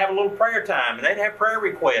he'd have a little prayer time, and they'd have prayer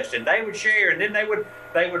requests, and they would share, and then they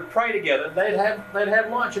would pray together. They'd have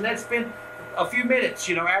lunch, and they'd spend a few minutes,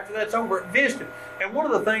 after that's over, visiting. And one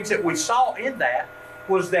of the things that we saw in that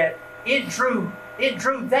was that it drew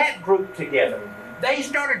that group together. They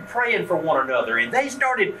started praying for one another, and they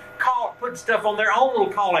started putting stuff on their own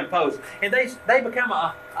little calling posts, and they become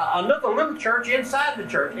another little church inside the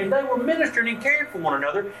church, and they were ministering and caring for one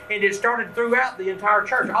another, and it started throughout the entire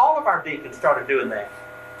church. All of our deacons started doing that.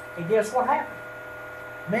 And guess what happened?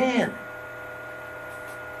 Man,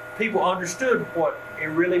 people understood what it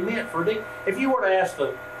really meant for a deacon. If you were to ask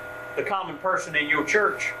the common person in your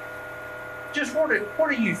church, just what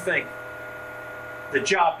do you think the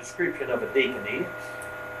job description of a deacon is?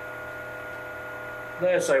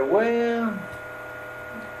 They'll say, well,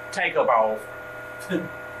 take up our offering,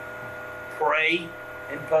 pray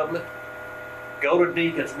in public, go to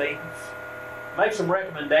deacons meetings, make some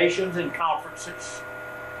recommendations in conferences,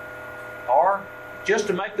 or just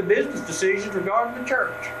to make the business decisions regarding the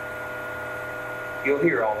church. You'll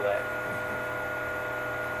hear all of that.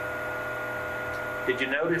 Did you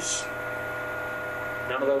notice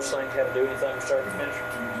none of those things have to do anything with service ministry?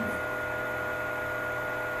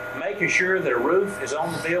 Making sure that a roof is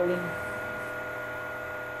on the building,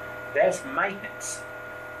 that's maintenance.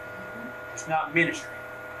 It's not ministry.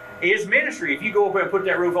 It's ministry if you go over and put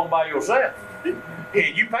that roof on by yourself. And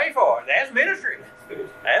you pay for it. That's ministry.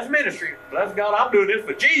 That's ministry. Bless God, I'm doing this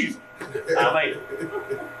for Jesus. I mean,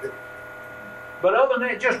 but other than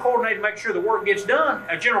that, just coordinate and make sure the work gets done.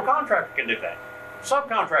 A general contractor can do that.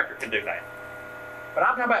 Subcontractor can do that. But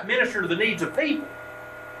I'm talking about ministering to the needs of people.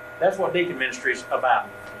 That's what deacon ministry is about.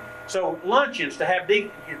 So luncheons, to have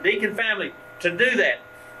deacon family to do that.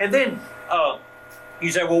 And then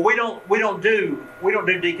you say, well, we don't do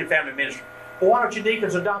deacon family ministry. Well, why don't you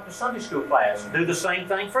deacons adopt a Sunday school class and do the same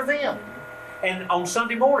thing for them? And on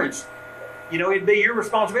Sunday mornings, it'd be your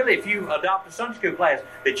responsibility if you adopt a Sunday school class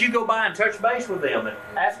that you go by and touch base with them and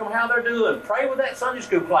ask them how they're doing. Pray with that Sunday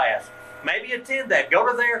school class. Maybe attend that. Go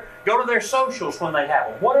to their socials when they have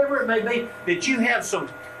them. Whatever it may be, that you have some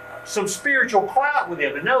spiritual clout with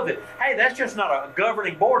them to know that, hey, that's just not a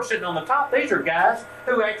governing board sitting on the top. These are guys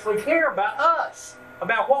who actually care about us,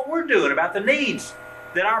 about what we're doing, about the needs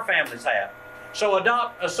that our families have. So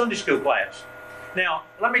adopt a Sunday school class. Now,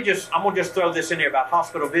 I'm going to just throw this in here about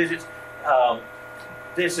hospital visits.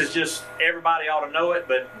 This is just, everybody ought to know it,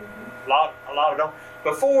 but a lot of don't.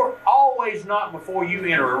 Always knock before you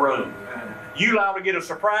enter a room. You liable to get a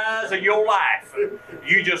surprise of your life.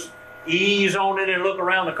 You just ease on in and look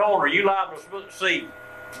around the corner. You liable to see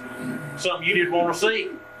something you didn't want to see.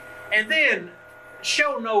 And then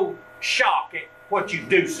show no shock at what you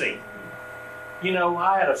do see.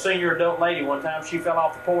 I had a senior adult lady one time. She fell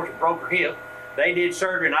off the porch and broke her hip. They did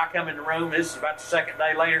surgery, and I come in the room. This is about the second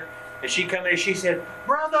day later. And she come in and she said,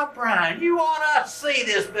 Brother Brian, you ought to see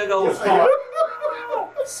this big old scar.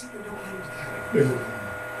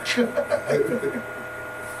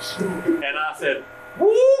 And I said,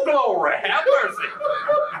 woo, glory, have mercy.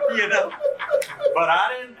 But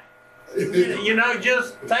I didn't,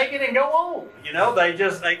 just take it and go on.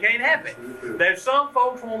 They can't have it. There's some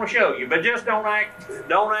folks want to show you, but just don't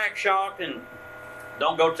act shocked and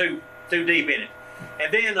don't go too deep in it.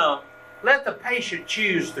 And then let the patient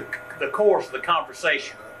choose the course of the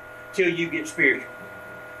conversation till you get spiritual.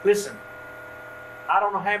 Listen, I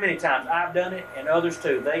don't know how many times I've done it, and others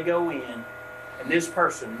too. They go in, and this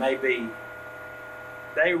person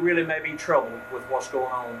they really may be troubled with what's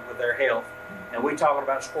going on with their health. And we talking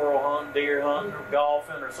about squirrel hunting, deer hunting, or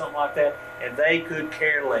golfing, or something like that, and they could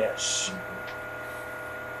care less.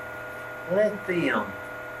 Let them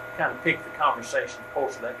kind of pick the conversation, the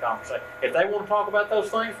course of that conversation. If they want to talk about those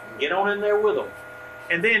things, get on in there with them.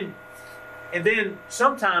 And then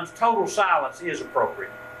sometimes total silence is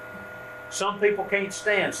appropriate. Some people can't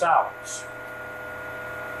stand silence.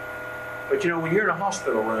 But when you're in a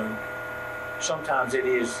hospital room, sometimes it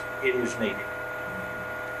is needed.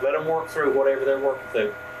 Let them work through whatever they're working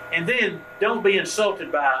through. And then don't be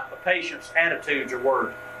insulted by a patient's attitudes or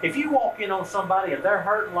words. If you walk in on somebody and they're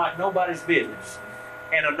hurting like nobody's business,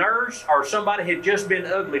 and a nurse or somebody had just been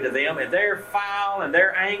ugly to them, and they're foul and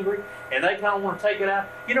they're angry, and they kind of want to take it out,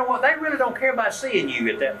 you know what? They really don't care about seeing you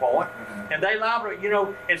at that point. And they liable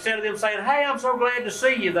to, instead of them saying, hey, I'm so glad to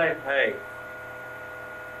see you, hey.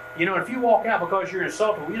 If you walk out because you're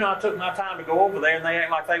insulted, I took my time to go over there and they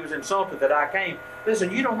act like they was insulted that I came.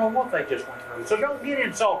 Listen, you don't know what they just went through. So don't get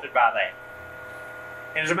insulted by that.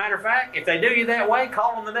 And as a matter of fact, if they do you that way,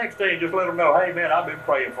 call them the next day and just let them know, hey, man, I've been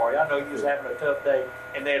praying for you. I know you was having a tough day.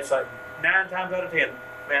 And they'd say, 9 times out of 10,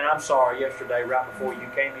 man, I'm sorry. Yesterday, right before you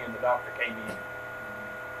came in, the doctor came in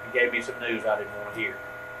and gave me some news I didn't want to hear,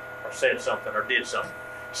 or said something, or did something.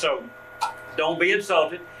 So don't be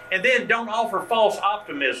insulted. And then don't offer false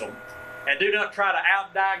optimism. And do not try to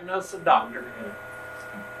out-diagnose the doctor.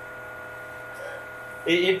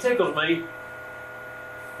 It tickles me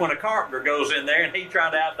when a carpenter goes in there and he's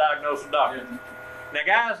trying to out-diagnose the doctor. Now,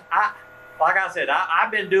 guys,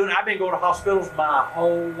 I've been going to hospitals my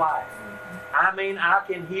whole life. I mean, I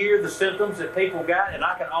can hear the symptoms that people got, and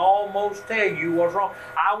I can almost tell you what's wrong.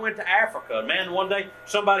 I went to Africa, man, one day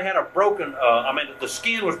somebody had the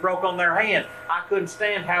skin was broke on their hand. I couldn't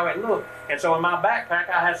stand how it looked. And so in my backpack,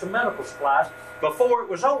 I had some medical supplies. Before it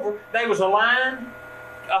was over, there was a line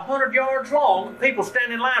 100 yards long, people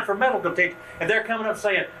standing in line for medical attention, and they're coming up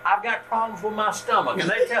saying, I've got problems with my stomach. And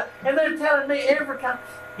they're telling me every time.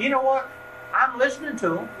 You know what? I'm listening to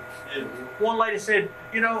them. One lady said,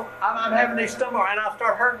 I'm having these stomach, and I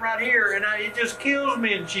start hurting right here, and it just kills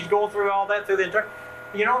me. And she's going through all that through the entire.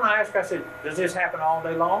 And I asked her, I said, does this happen all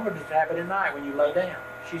day long, or does it happen at night when you lay down?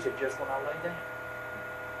 She said, just when I lay down.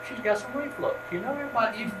 She's got some reflux.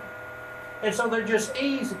 Everybody. And so they're just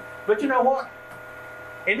easy. But you know what?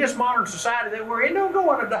 In this modern society that we're in, don't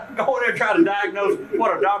go in there and try to diagnose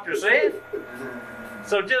what a doctor said.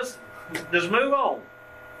 So just move on.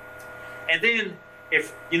 And then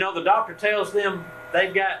if the doctor tells them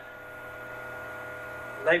they've got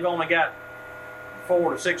they've only got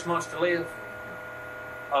 4 to 6 months to live,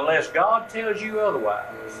 unless God tells you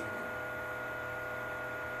otherwise.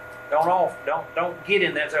 Don't get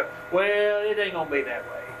in that. So, well, it ain't gonna be that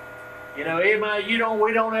way. You know,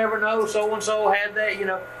 we don't ever know. So and so had that. You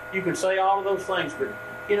know, you can say all of those things, but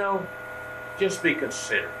you know, just be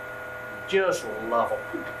considerate. Just love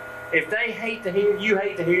them. If they hate to hear, you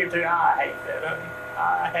hate to hear it too. I hate that, honey.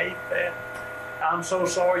 I hate that. I'm so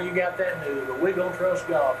sorry you got that news, but we're going to trust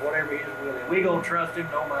God, whatever His will is. We're going to trust Him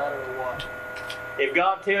no matter what. If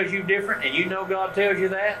God tells you different, and you know God tells you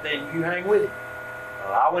that, then you hang with Him.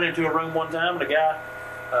 I went into a room one time, and a guy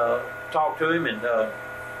talked to him, and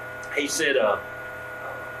he said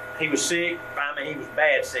he was sick. I mean, he was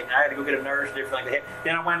bad sick. I had to go get a nurse and everything.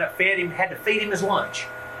 Then I wound up had to feed him his lunch.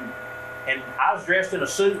 And I was dressed in a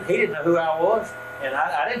suit. He didn't know who I was. And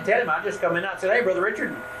I didn't tell him. I just come in and I said, hey, Brother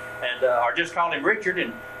Richard. Or just called him Richard.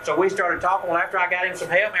 And so we started talking. Well, after I got him some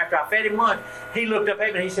help, after I fed him lunch, he looked up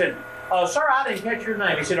at me and he said, sir, I didn't catch your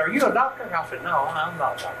name. He said, are you a doctor? I said, no, I'm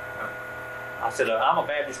not a doctor. I said, I'm a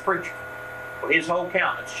Baptist preacher. Well, his whole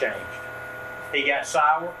countenance changed. He got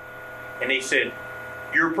sour. And he said,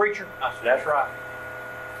 you're a preacher? I said, that's right.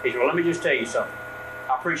 He said, well, let me just tell you something.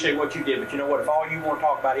 I appreciate what you did, but you know what? If all you want to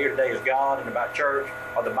talk about here today is God and about church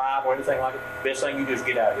or the Bible or anything like it, best thing you do is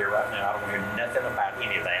get out of here right now. I don't want to hear nothing about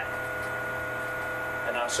any of that.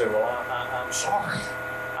 And I said, well, I'm sorry.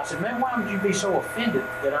 I said, man, why would you be so offended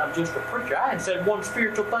that I'm just a preacher? I hadn't said one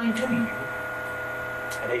spiritual thing to you.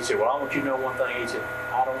 And he said, well, I want you to know one thing. He said,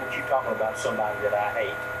 I don't want you talking about somebody that I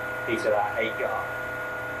hate. He said, I hate God.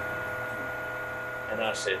 And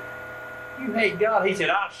I said, you hate God? He said,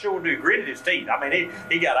 I sure do. Gritted his teeth. I mean,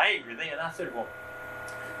 he got angry then. I said, well,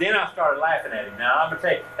 then I started laughing at him. Now, I'm going to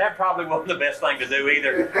tell you, that probably wasn't the best thing to do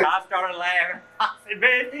either. I started laughing. I said,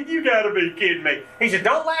 man, you got to be kidding me. He said,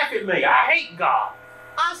 don't laugh at me. I hate God.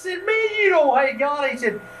 I said, man, you don't hate God. He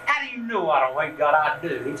said, how do you know I don't hate God? I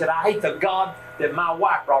do. He said, I hate the God that my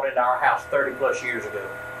wife brought into our house 30 plus years ago.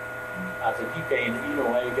 I said, you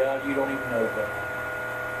don't hate God. You don't even know God.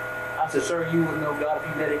 I said, sir, you wouldn't know God if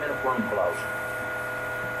you met him in a plum closet.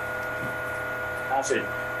 I said,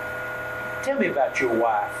 tell me about your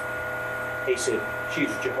wife. He said, she's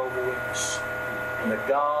a Jehovah's Witness. And the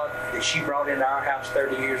God that she brought into our house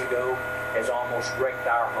 30 years ago has almost wrecked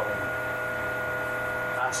our home.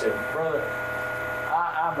 I said, brother,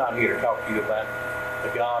 I'm not here to talk to you about the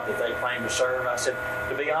God that they claim to serve. I said,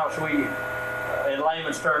 to be honest with you, in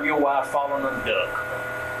layman's term, your wife's falling on a duck.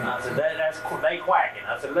 I said, they quacking.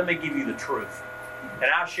 I said, let me give you the truth. And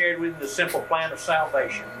I shared with you the simple plan of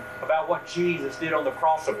salvation about what Jesus did on the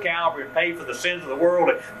cross of Calvary and paid for the sins of the world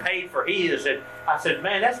and paid for his. And I said,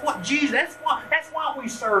 man, that's what Jesus, that's why we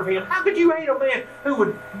serve him. How could you hate a man who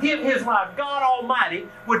would give his life? God Almighty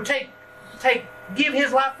would give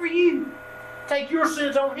his life for you. Take your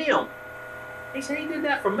sins on him. He said, he did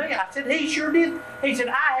that for me. I said, he sure did. He said,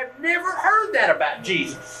 I have never heard that about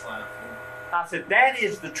Jesus. I said, that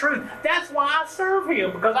is the truth. That's why I serve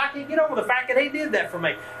him, because I can't get over the fact that he did that for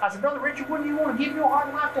me. I said, Brother Richard, wouldn't you want to give your heart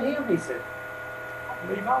and life to him? He said, I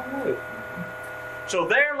believe I would. So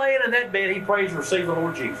there laying in that bed, he prays, receive the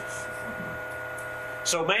Lord Jesus.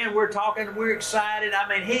 So man, we're talking, we're excited. I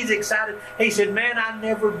mean, he's excited. He said, man, I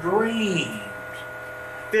never dreamed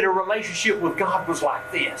that a relationship with God was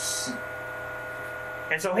like this.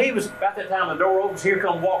 And so he was, about that time the door opens, here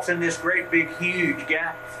walks in this great big huge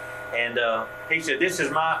guy. And he said, this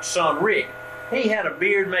is my son Rick. He had a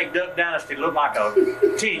beard, make Duck Dynasty look like a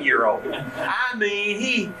 10-year-old. I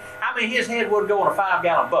mean, his head would go in a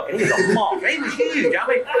 5-gallon bucket. He was a monster. He was huge. I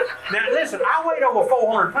mean, now listen, I weighed over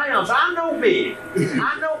 400 pounds. I'm no big.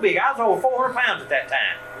 I was over 400 pounds at that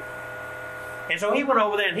time. And so he went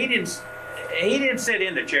over there, and he didn't sit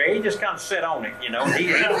in the chair. He just kind of sat on it, you know. He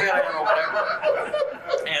sat down or whatever.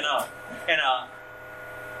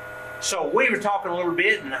 So we were talking a little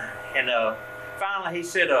bit, and finally he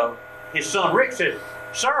said, his son Rick said,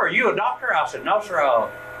 sir, are you a doctor? I said, no, sir.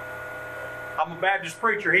 I'm a Baptist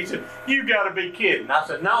preacher. He said, you got to be kidding. I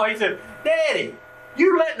said, no. He said, Daddy,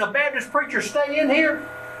 you letting a Baptist preacher stay in here?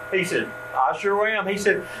 He said, I sure am. He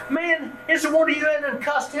said, man, it's the one of you that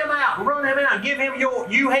cussed him out and run him out and give him your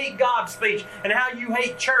you hate God speech and how you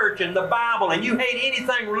hate church and the Bible and you hate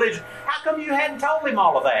anything religious. How come you hadn't told him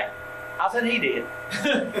all of that? I said, he did.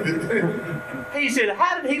 He said,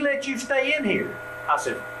 how did he let you stay in here? I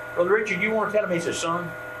said, Brother Richard, you want to tell him? He said,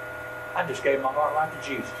 son, I just gave my heart life to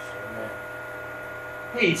Jesus. Amen.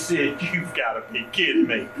 He said, you've got to be kidding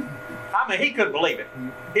me. I mean, he couldn't believe it.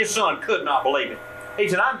 His son could not believe it. He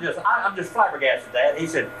said, I'm just flabbergasted, Dad. He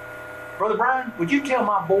said, Brother Brian, would you tell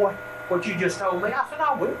my boy what you just told me? I said,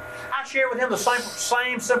 I will. I shared with him the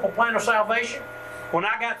same simple plan of salvation. When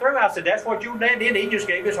I got through, I said, that's what your dad did. He just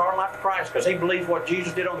gave his heart and life to Christ because he believes what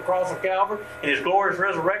Jesus did on the cross of Calvary and his glorious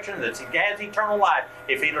resurrection, and that he has eternal life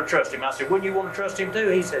if he'll trust him. I said, wouldn't you want to trust him too?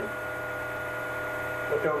 He said,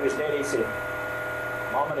 looked over his daddy, he said,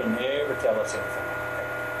 Mama didn't ever tell us anything like that.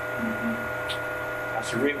 Mm-hmm. I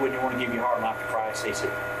said, Rick, wouldn't you want to give your heart and life to Christ? He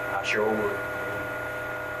said, I sure would.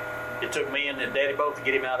 It took me and Daddy both to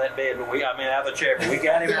get him out of that bed, but out of the chair. But we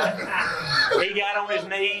got him out. He got on his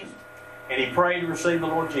knees and he prayed to receive the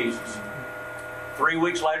Lord Jesus. 3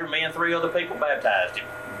 weeks later, me and 3 other people baptized him.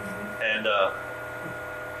 And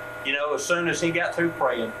as soon as he got through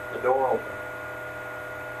praying, the door opened.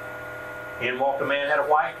 In walked a man, had a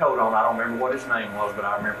white coat on. I don't remember what his name was, but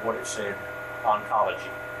I remember what it said, oncology,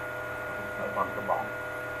 up under the bottom.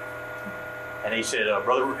 And he said,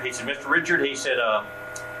 Mr. Richard, he said,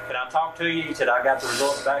 can I talk to you? He said, I got the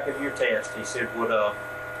results back of your test. He said, who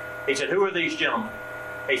are these gentlemen?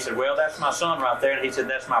 He said, well, that's my son right there. And he said,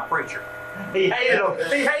 that's my preacher. He hated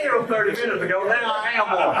him 30 minutes ago. Now I am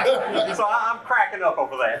one. So I'm cracking up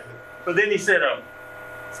over that. But then he said,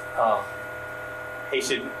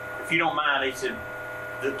 if you don't mind, he said,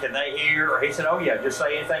 can they hear? Or he said, oh yeah, just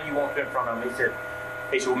say anything you want to in front of them. He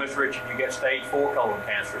said, well, Mr. Richard, you got stage 4 colon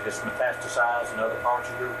cancer. It's metastasized in other parts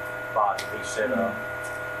of your body. He said,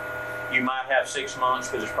 you might have 6 months,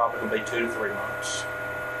 but it's probably going to be 2 to 3 months.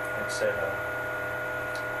 And said,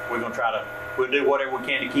 we'll do whatever we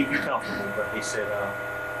can to keep you comfortable. But he said,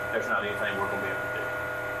 there's not anything we're going to be able to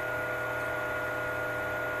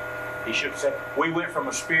do. He should have said, we went from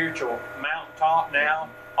a spiritual mountaintop now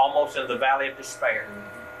almost in the valley of despair.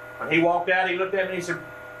 When he walked out, he looked at me and he said,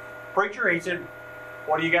 preacher, he said,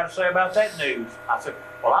 what do you got to say about that news? I said,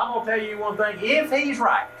 well, I'm going to tell you one thing. If he's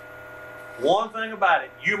right, one thing about it,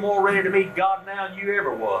 you're more ready to meet God now than you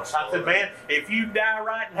ever was. I said, man, if you die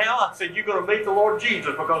right now, I said, you're going to meet the Lord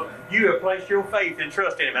Jesus because you have placed your faith and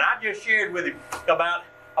trust in him. And I just shared with him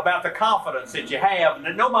about the confidence that you have and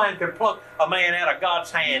that no man can pluck a man out of God's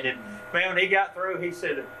hand. And man, when he got through, he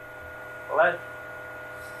said, well,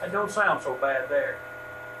 that don't sound so bad there.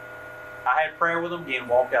 I had prayer with him again,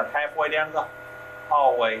 walked out halfway down to the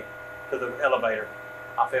hallway to the elevator.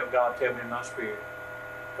 I felt God tell me in my spirit,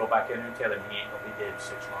 go back in there and tell him he ain't going to be dead in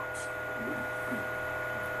 6 months.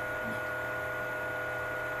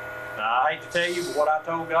 Now, I hate to tell you what I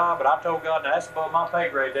told God, but I told God, now that's above my pay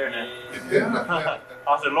grade there now.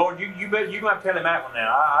 I said, Lord, you got to tell him that one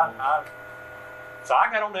now. So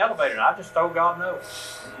I got on the elevator and I just told God no.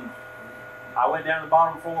 I went down to the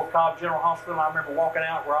bottom floor of Cobb General Hospital. I remember walking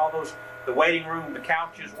out where all the waiting room, the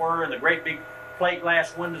couches were, and the great big plate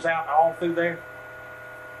glass windows out all through there.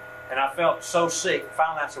 And I felt so sick.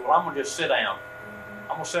 Finally, I said, well, I'm going to just sit down.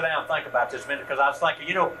 I'm going to sit down and think about this a minute because I was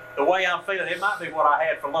thinking, the way I'm feeling, it might be what I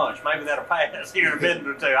had for lunch. Maybe that'll pass here in a minute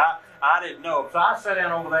or two. I didn't know. So I sat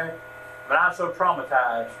down over there, but I was so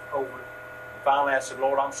traumatized over it. Finally, I said,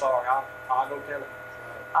 Lord, I'm sorry. I'll go tell him.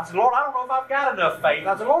 I said, Lord, I don't know if I've got enough faith.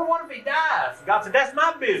 I said, Lord, what if he dies? God said, that's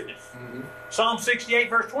my business. Mm-hmm. Psalm 68,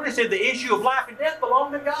 verse 20 said, the issue of life and death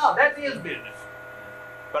belong to God. That's his business.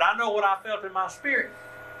 But I know what I felt in my spirit.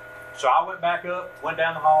 So I went back up, went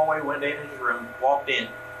down the hallway, went in his room, walked in.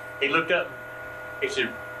 He looked up. He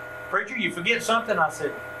said, preacher, you forget something? I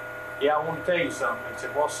said, yeah, I want to tell you something. He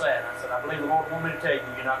said, what's that? I said, I believe the Lord wanted me to tell you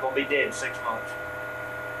you're not going to be dead in 6 months.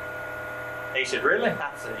 He said, really?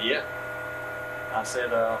 I said, yeah. I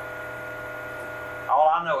said, all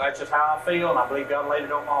I know, that's just how I feel, and I believe God laid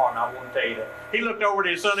it on my heart, and I want to tell you that. He looked over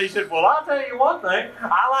at his son, and he said, well, I'll tell you one thing.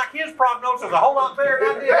 I like his prognosis a whole lot better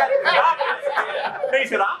than I did. He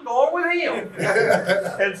said, I'm going with him.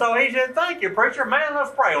 And so he said, thank you, preacher. Man,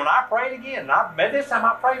 let's pray. And I prayed again. And this time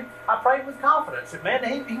I prayed with confidence. And man,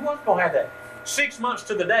 he wasn't going to have that. 6 months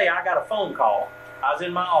to the day, I got a phone call. I was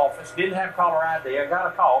in my office, didn't have caller ID. I got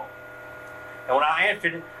a call. And when I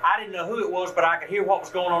answered it, I didn't know who it was, but I could hear what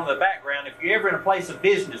was going on in the background. If you're ever in a place of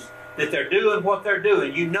business that they're doing what they're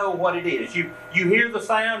doing, you know what it is. You hear the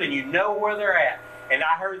sound and you know where they're at. And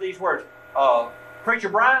I heard these words, Preacher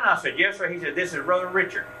Brian? I said, yes, sir. He said, this is Brother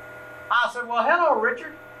Richard. I said, well, hello,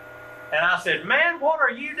 Richard. And I said, man, what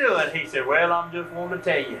are you doing? He said, well, I'm just wanting to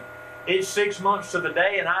tell you. It's 6 months to the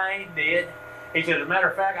day and I ain't dead. He said, as a matter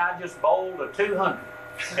of fact, I just bowled a 200.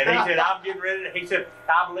 And he said, I'm getting ready to, he said,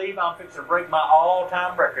 I believe I'm fixing to break my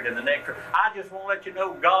all-time record in the next year. I just want to let you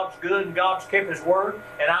know God's good and God's kept his word,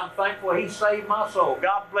 and I'm thankful he saved my soul.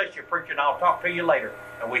 God bless you, preacher, and I'll talk to you later.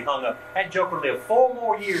 And we hung up. That joker lived 4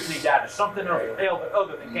 more years and he died of something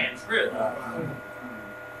other than cancer.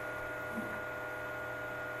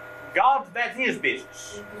 God, that's his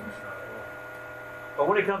business. But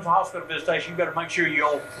when it comes to hospital visitation, you better make sure you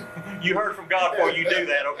heard from God before you do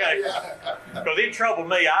that, okay? Because it troubled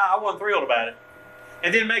me. I wasn't thrilled about it.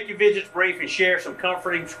 And then make your visits brief and share some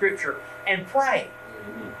comforting scripture and pray.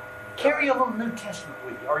 Carry a little New Testament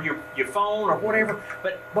with you, or your phone, or whatever.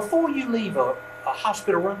 But before you leave a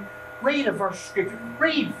hospital room, read a verse of scripture.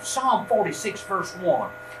 Read Psalm 46, verse 1.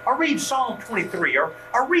 Or read Psalm 23. Or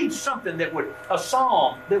read something a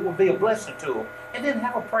psalm that would be a blessing to them. And then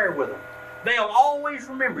have a prayer with them. They'll always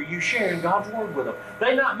remember you sharing God's Word with them.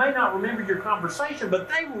 They may not remember your conversation, but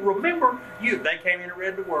they will remember you. They came in and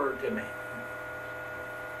read the Word to me.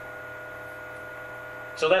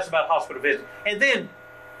 So that's about hospital visits. And then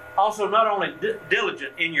also not only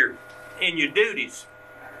diligent in your duties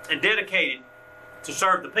and dedicated to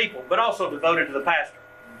serve the people, but also devoted to the pastor.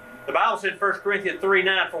 The Bible said, 1 Corinthians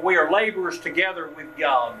 3:9, for we are laborers together with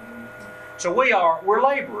God. So we're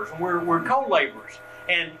laborers, and we're co-laborers.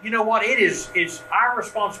 And you know what? It's our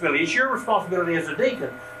responsibility. It's your responsibility as a deacon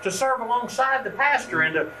to serve alongside the pastor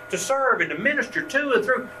and to serve and to minister to and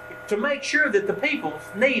through, to make sure that the people's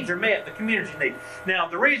needs are met, the community's needs. Now,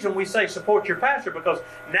 the reason we say support your pastor, because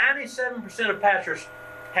 97% of pastors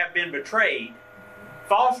have been betrayed,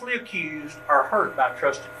 falsely accused, or hurt by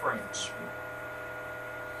trusted friends.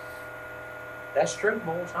 That's true,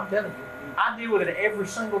 boys. I'm telling you. I deal with it every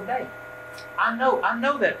single day. I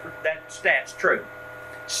know that stat's true.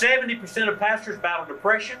 70% of pastors battle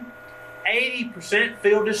depression. 80%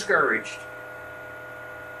 feel discouraged.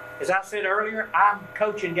 As I said earlier, I'm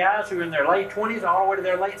coaching guys who are in their late 20s all the way to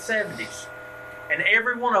their late 70s. And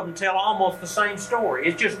every one of them tell almost the same story.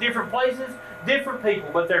 It's just different places, different people,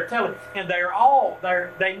 but they're telling, and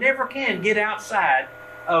they never can get outside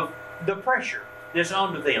of the pressure that's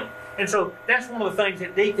under them. And so that's one of the things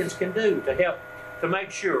that deacons can do to help, to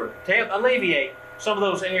make sure, to help alleviate some of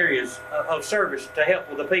those areas of service to help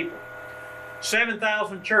with the people.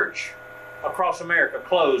 7,000 churches across America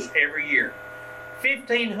close every year.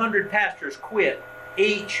 1,500 pastors quit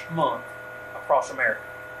each month across America.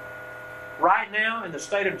 Right now in the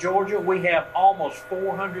state of Georgia, we have almost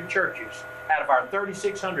 400 churches. Out of our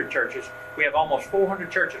 3,600 churches, we have almost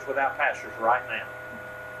 400 churches without pastors right now.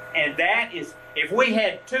 And that is, if we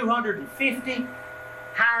had 250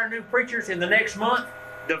 hire new preachers in the next month,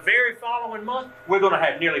 the very following month, we're going to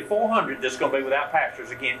have nearly 400 that's going to be without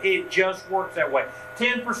pastors again. It just works that way.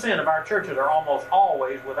 10% of our churches are almost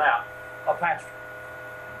always without a pastor.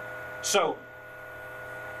 So,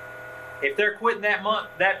 if they're quitting that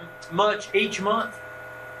much each month,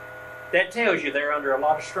 that tells you they're under a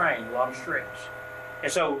lot of strain, a lot of stress.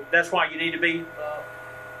 And so that's why you need to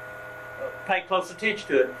pay close attention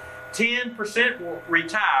to it. 10% will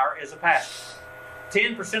retire as a pastor.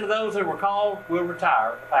 10% of those that were called will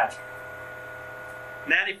retire a pastor.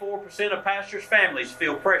 94% of pastors' families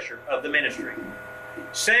feel pressure of the ministry.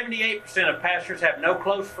 78% of pastors have no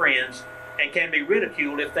close friends and can be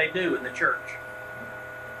ridiculed if they do in the church.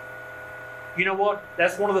 You know what?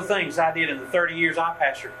 That's one of the things I did in the 30 years I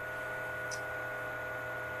pastored.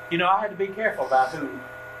 You know, I had to be careful about who.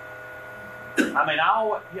 I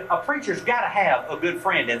mean, a preacher's got to have a good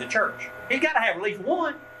friend in the church. He's got to have at least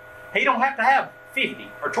one. He don't have to have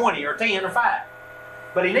 50 or 20 or 10 or 5.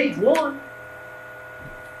 But he needs one.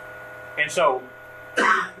 And so,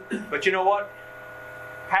 but you know what?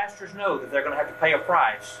 Pastors know that they're going to have to pay a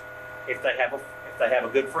price if they have a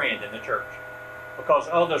good friend in the church. Because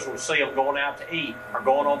others will see them going out to eat, or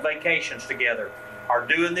going on vacations together, or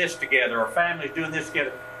doing this together, or families doing this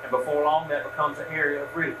together. And before long, that becomes an area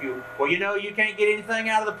of ridicule. Well, you know, you can't get anything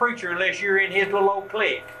out of the preacher unless you're in his little old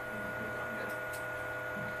clique.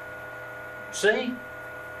 See?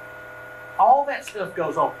 All that stuff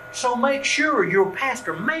goes on. So make sure your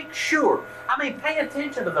pastor, pay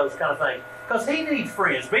attention to those kind of things. Because he needs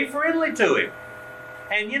friends. Be friendly to him.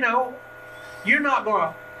 And, you know, you're not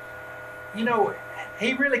going to,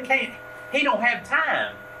 he really can't, he don't have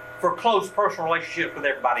time for close personal relationships with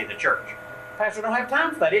everybody in the church. Pastor don't have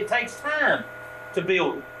time for that. It takes time to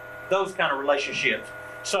build those kind of relationships.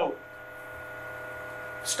 So,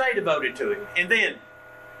 stay devoted to it. And then,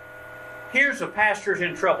 here's a pastor's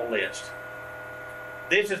in trouble list.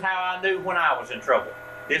 This is how I knew when I was in trouble.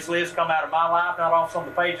 This list come out of my life, not off some of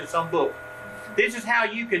the pages of some book. This is how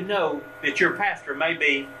you can know that your pastor may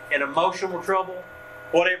be in emotional trouble,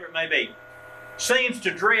 whatever it may be. Seems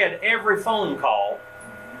to dread every phone call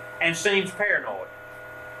and seems paranoid.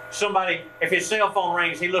 Somebody, if his cell phone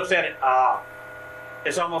rings, he looks at it,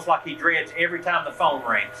 it's almost like he dreads every time the phone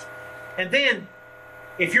rings. And then,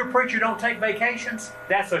 if your preacher don't take vacations,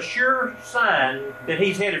 that's a sure sign that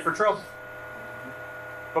he's headed for trouble.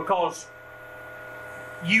 Because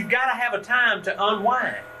you've got to have a time to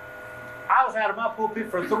unwind. I was out of my pulpit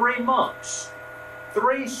for 3 months.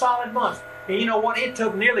 3 solid months. And you know what? It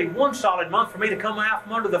took nearly 1 solid month for me to come out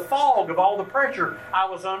from under the fog of all the pressure I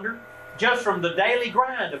was under, just from the daily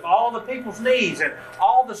grind of all the people's needs and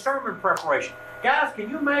all the sermon preparation. Guys, can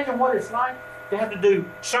you imagine what it's like to have to do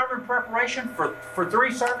sermon preparation for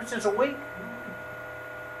 3 services a week?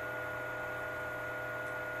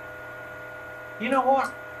 You know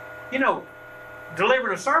what? You know,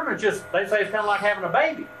 delivering a sermon is just, they say it's kind of like having a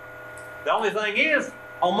baby. The only thing is,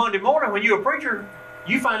 on Monday morning when you're a preacher,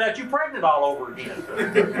 you find out you're pregnant all over again.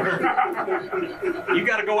 You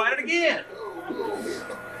got to go at it again.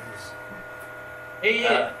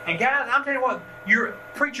 Yeah. And guys, I'm telling you what, your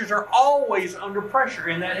preachers are always under pressure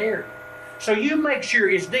in that area. So you make sure,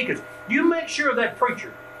 as deacons, you make sure that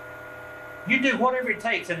preacher, you do whatever it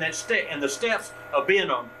takes in that in the steps of being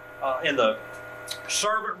in the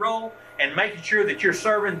servant role and making sure that you're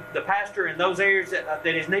serving the pastor in those areas that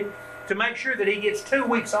is needed, to make sure that he gets 2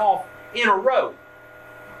 weeks off in a row.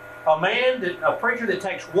 A preacher that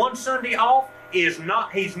takes 1 Sunday off he's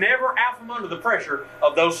never out from under the pressure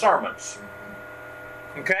of those sermons.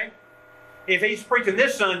 Okay? If he's preaching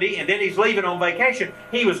this Sunday and then he's leaving on vacation,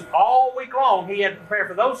 he was all week long, he had to prepare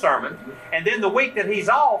for those sermons. And then the week that he's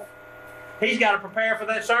off, he's got to prepare for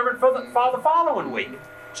that sermon for the following week.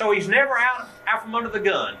 So he's never out from under the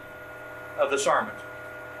gun of the sermons.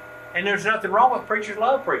 And there's nothing wrong with preachers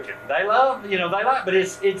love preaching. They like, but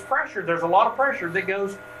it's pressure. There's a lot of pressure that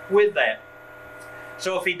goes with that.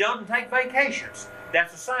 So if he doesn't take vacations,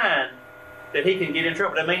 that's a sign that he can get in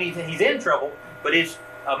trouble. I mean, he's in trouble, but it's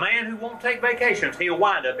a man who won't take vacations, he'll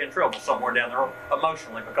wind up in trouble somewhere down the road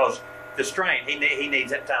emotionally because the strain, he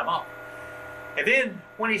needs that time off. And then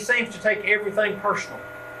when he seems to take everything personal.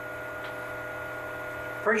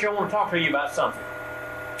 Preacher, I want to talk to you about something.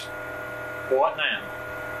 What now?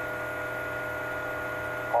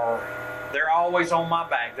 Or they're always on my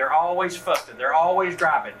back. They're always fussing. They're always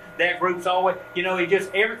driving. That group's always,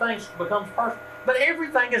 everything becomes personal. But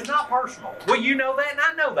everything is not personal. Well, you know that and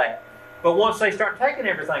I know that. But once they start taking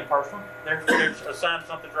everything personal, there's a sign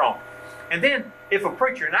something's wrong. And then if a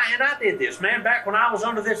preacher, and I did this, man, back when I was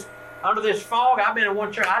under this fog, I've been in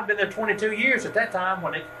one church, I'd been there 22 years at that time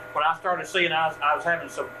when I started seeing I was having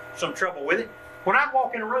some trouble with it. When I'd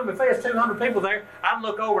walk in a room, if there's 200 people there, I'd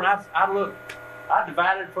look over and I'd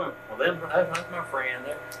divide it between, that's my friend.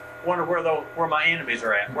 I wonder where my enemies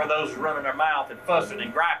are at, where those running their mouth and fussing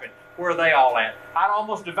and griping, where are they all at? I'd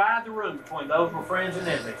almost divide the room between those who were friends and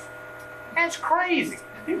enemies. That's crazy.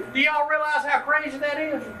 Do y'all realize how crazy that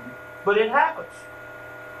is? But it happens.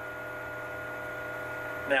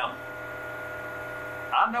 Now,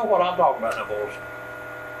 I know what I'm talking about now, boys.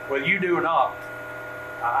 Whether you do or not,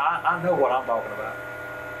 I know what I'm talking about.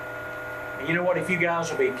 And you know what? If you guys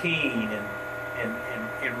will be keen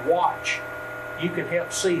and watch, you can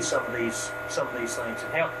help see some of these things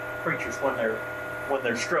and help preachers when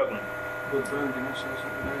they're struggling. Brother Brian, can I say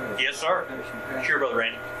something there? Yes, sir. Sure, Brother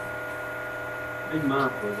Randy. Be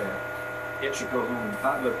mindful of that. Yes, sir. Because on the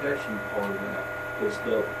bivocation part of that is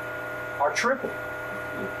double. Or triple.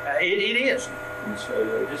 It is. And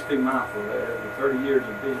so just be mindful of that. Over 30 years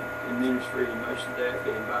of being in ministry and most of that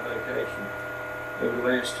being bivocation, over the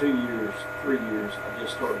last 3 years, I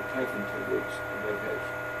just started taking 2 weeks of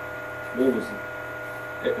vacation. One was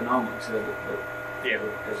the economics of it, but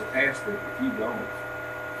as a pastor, if you don't,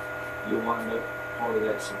 you'll wind up part of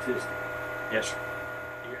that statistic. Yes, sir.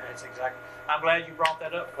 Yeah, that's exactly. I'm glad you brought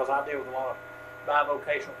that up because I deal with a lot of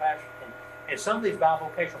bivocational pastors. And some of these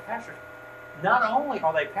bivocational pastors, not only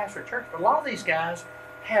are they pastor church, but a lot of these guys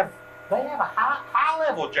have a high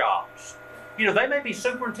level jobs. They may be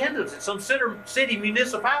superintendents at some city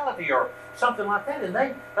municipality or something like that, and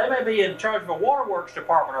they may be in charge of a waterworks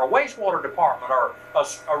department or a wastewater department or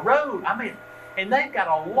a road. And they've got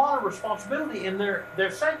a lot of responsibility in their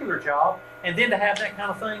secular job, and then to have that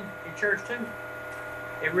kind of thing in church too.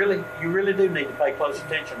 You really do need to pay close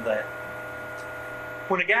attention to that.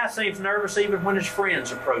 When a guy seems nervous, even when his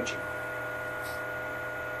friends approach him,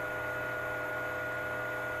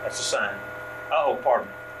 that's a sign. Pardon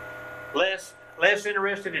me. Less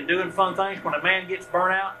interested in doing fun things. When a man gets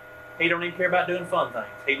burnt out, he don't even care about doing fun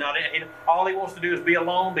things. All he wants to do is be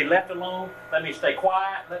alone, be left alone. Let me stay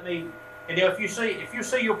quiet. If you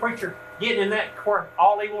see your preacher getting in that where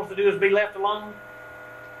all he wants to do is be left alone,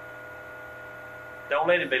 don't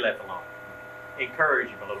let him be left alone. Encourage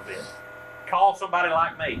him a little bit. Call somebody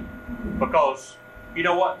like me, because you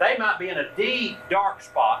know what? They might be in a deep, dark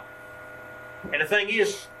spot. And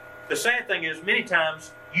the sad thing is, many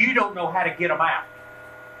times you don't know how to get them out.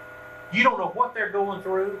 You don't know what they're going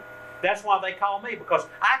through. That's why they call me, because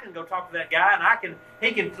I can go talk to that guy, and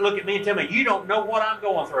he can look at me and tell me, you don't know what I'm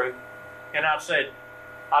going through. And I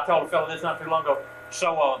told a fellow this not too long ago,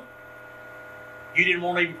 so you didn't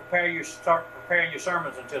want to even start preparing your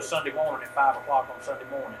sermons until Sunday morning at 5 o'clock on Sunday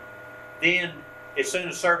morning. Then, as soon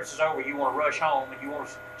as service is over, you want to rush home and you want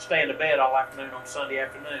to stay in the bed all afternoon on Sunday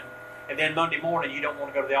afternoon. And then Monday morning, you don't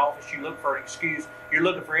want to go to the office. You look for an excuse. You're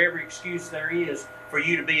looking for every excuse there is for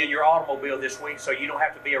you to be in your automobile this week so you don't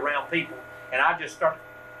have to be around people. And I just started,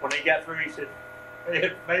 when he got through, he said,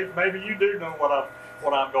 hey, maybe you do know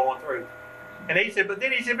what I'm going through. And he said, but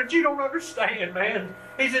you don't understand, man.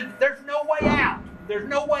 He said, there's no way out. There's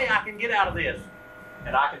no way I can get out of this.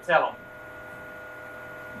 And I can tell him,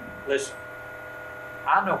 listen,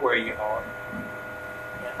 I know where you are,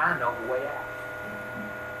 and I know the way out.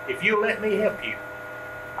 If you'll let me help you,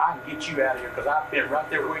 I can get you out of here, because I've been right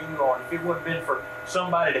there where you are. If it wouldn't have been for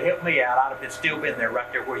somebody to help me out, I'd have still been there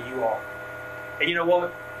right there where you are. And you know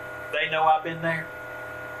what? They know I've been there.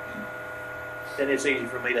 Then it's easy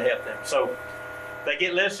for me to help them. So they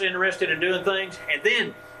get less interested in doing things. And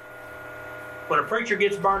then when a preacher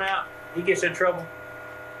gets burnt out, he gets in trouble.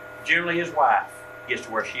 Generally his wife gets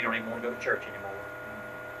to where she don't even want to go to church anymore.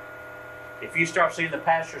 If you start seeing the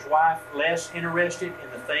pastor's wife less interested in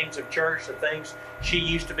the things of church, the things she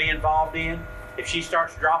used to be involved in, if she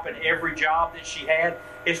starts dropping every job that she had,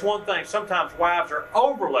 it's one thing. Sometimes wives are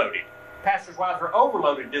overloaded. Pastors' wives are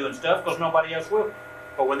overloaded doing stuff because nobody else will.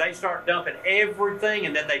 But when they start dumping everything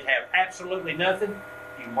and then they have absolutely nothing,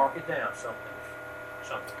 you mark it down.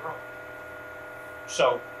 Something's wrong.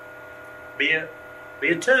 So be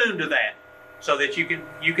attuned to that, so that you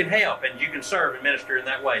can help and you can serve and minister in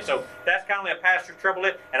that way. So that's kind of a pastor's trouble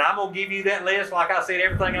list. And I'm going to give you that list. Like I said,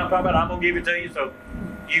 everything I'm talking about, I'm going to give it to you. So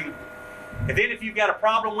and then if you've got a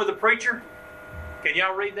problem with a preacher, can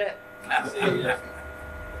y'all read that? Yeah.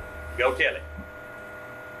 Go tell it.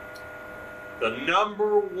 The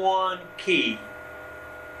number one key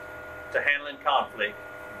to handling conflict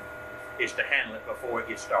is to handle it before it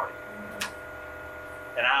gets started.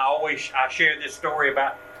 And I share this story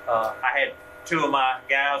about, I had two of my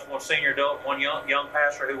guys, one senior adult and one young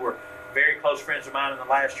pastor, who were very close friends of mine in the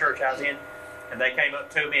last church I was in. And they came up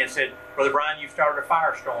to me and said, Brother Brian, you started a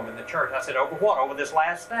firestorm in the church. I said, over what? Over this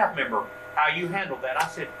last staff member. How you handled that? I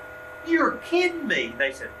said, you're kidding me.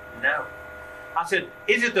 They said, no. I said,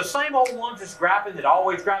 is it the same old ones that's griping, that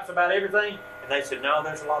always gripes about everything? And they said, no,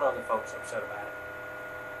 there's a lot of other folks upset about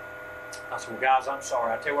it. I said, well, guys, I'm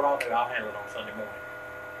sorry. I tell you what I'll do. I'll handle it on Sunday morning.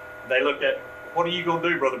 They looked at me, what are you going to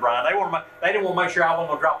do, Brother Brian? They didn't want to make sure I wasn't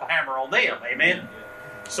going to drop the hammer on them. Amen?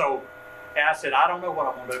 So I said, I don't know what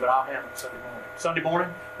I'm going to do, but I'll handle it Sunday morning. Sunday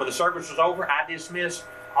morning, when the service was over, I dismissed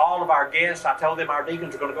all of our guests. I told them our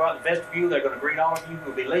deacons are going to go out in the vestibule. They're going to greet all of you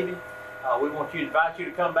who will be leaving. We want you to invite you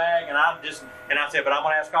to come back. And I said, but I'm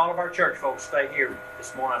going to ask all of our church folks to stay here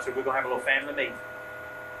this morning. I said, we're going to have a little family meeting.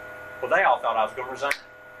 Well, they all thought I was going to resign.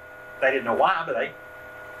 They didn't know why, but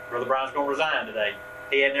Brother Brian's going to resign today.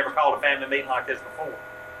 He had never called a family meeting like this before.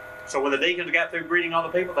 So when the deacons got through greeting all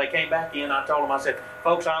the people, they came back in. I told them, I said,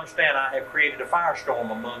 folks, I understand I have created a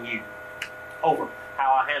firestorm among you over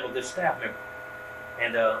how I handled this staff member.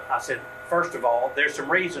 And I said, first of all, there's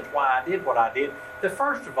some reasons why I did what I did. The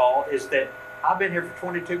first of all is that I've been here for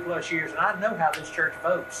 22 plus years, and I know how this church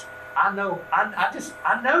votes. I know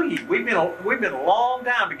you. We've been a long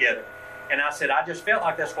time together. And I said, I just felt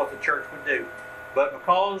like that's what the church would do. But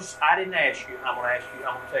because I didn't ask you, I'm going to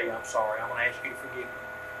tell you I'm sorry. I'm going to ask you to forgive me.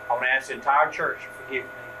 I want to ask the entire church to forgive me.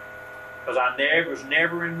 Because it was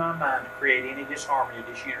never in my mind to create any disharmony or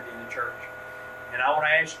disunity in the church. And I want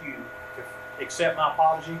to ask you to accept my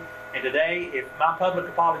apology. And today, if my public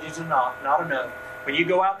apologies are not enough, when you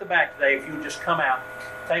go out the back today, if you would just come out,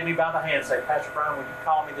 take me by the hand and say, Pastor Brian, when you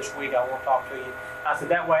call me this week, I want to talk to you. I said,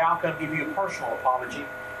 that way I'll come give you a personal apology.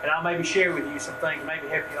 And I'll maybe share with you some things, maybe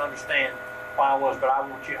help you understand why I was, but I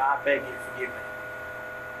beg you to forgive me.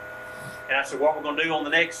 And I said, what we're going to do on the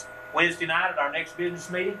next Wednesday night at our next business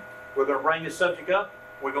meeting, we're going to bring this subject up.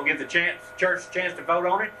 We're going to give the church a chance to vote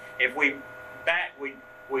on it. If we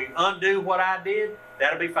undo what I did,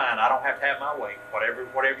 that'll be fine. I don't have to have my way.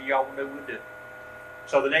 Whatever y'all want to do, we'll do.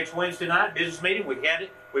 So the next Wednesday night business meeting, we come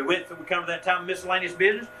to that time of miscellaneous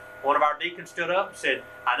business. One of our deacons stood up and said,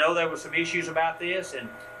 I know there were some issues about this, and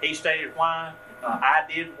he stated why I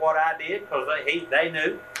did what I did, because they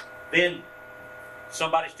knew. Then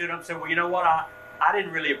somebody stood up and said, well, you know what, I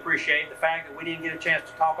didn't really appreciate the fact that we didn't get a chance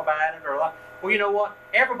to talk about it. Well, you know what,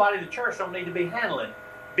 everybody in the church don't need to be handling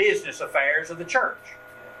business affairs of the church.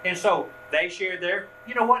 And so they shared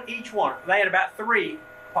you know what, they had about 3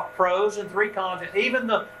 pros and 3 cons. Even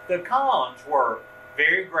the cons were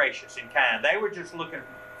very gracious and kind. They were just looking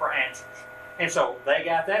for answers. And so they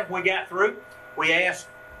got that. When we got through, we asked,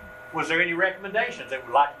 was there any recommendations that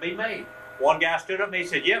would like to be made? One guy stood up and he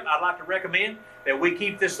said, yep, I'd like to recommend that we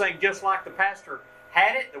keep this thing just like the pastor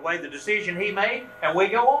had it, the way the decision he made, and we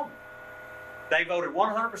go on. They voted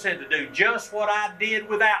 100% to do just what I did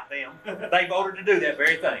without them. They voted to do that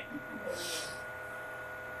very thing.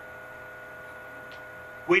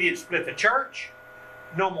 We didn't split the church.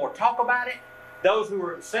 No more talk about it. Those who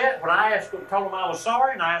were upset, when I asked them, told them I was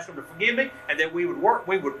sorry, and I asked them to forgive me, and that we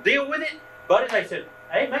would deal with it. But they said,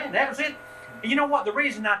 amen, that was it. And you know what? The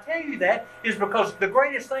reason I tell you that is because the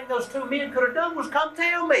greatest thing those two men could have done was come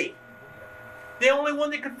tell me. The only one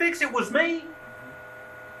that could fix it was me.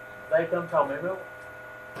 They come tell me, well,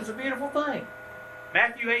 it's a beautiful thing.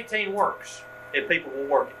 Matthew 18 works if people will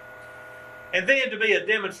work it. And then to be a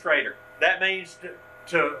demonstrator, that means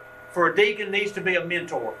for a deacon needs to be a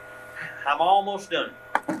mentor. I'm almost done.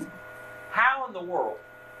 How in the world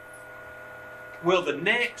will the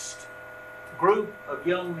next group of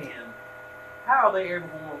young men, how are they ever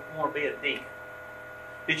want to be a deacon?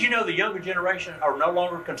 Did you know the younger generation are no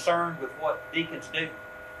longer concerned with what deacons do?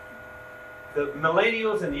 The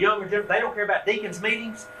millennials and the younger generation, they don't care about deacons'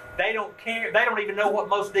 meetings. They don't care. They don't even know what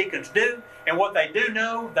most deacons do. And what they do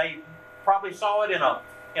know, they probably saw it in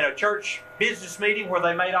a church business meeting where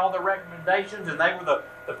they made all the recommendations and they were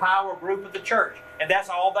the power group of the church. And that's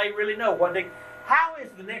all they really know. How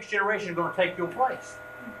is the next generation going to take your place?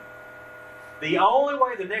 The only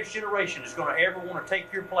way the next generation is going to ever want to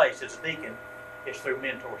take your place as a deacon is through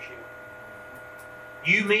mentorship.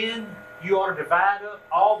 You men, you ought to divide up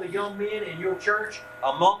all the young men in your church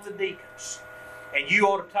among the deacons. And you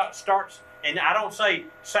ought to start, and I don't say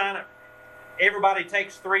sign up, everybody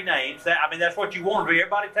takes 3 names. That's what you want to do.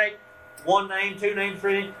 Everybody take 1 name, 2 names,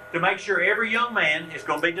 3 names, to make sure every young man is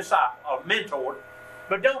going to be mentored.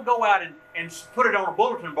 But don't go out and put it on a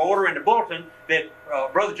bulletin board or in the bulletin that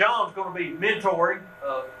Brother John's going to be mentoring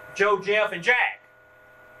Joe, Jeff, and Jack.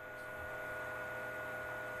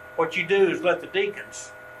 What you do is let the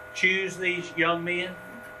deacons choose these young men,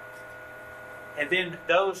 and then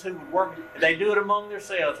those who would work, they do it among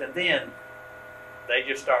themselves, and then they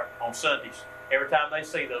just start on Sundays. Every time they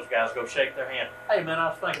see those guys, go shake their hand. Hey man, I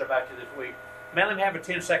was thinking about you this week. Man, let me have a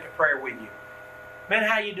 10-second prayer with you. Man,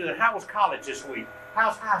 how you doing? How was college this week?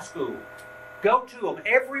 How's high school? Go to them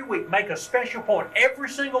every week. Make a special point every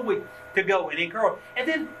single week to go and encourage. And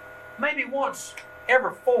then maybe once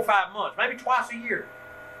every 4 or 5 months, maybe twice a year.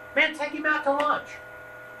 Man, take him out to lunch.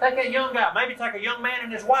 Take that young guy, maybe take a young man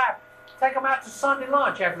and his wife, take them out to Sunday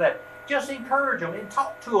lunch after that. Just encourage them and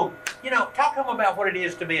talk to them. Talk to them about what it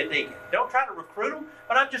is to be a deacon. Don't try to recruit them,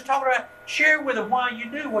 but I'm just talking about share with them why you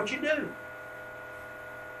do what you do.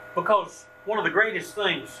 Because one of the greatest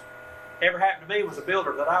things ever happened to me was a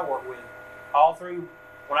builder that I worked with all through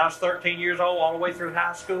when I was 13 years old, all the way through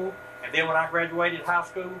high school, and then when I graduated high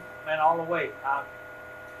school, man, all the way.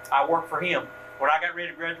 I worked for him. When I got ready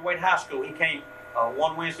to graduate high school, he came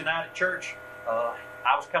one Wednesday night at church.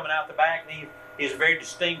 I was coming out the back, and he was a very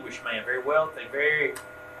distinguished man, very wealthy, very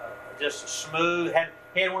just smooth.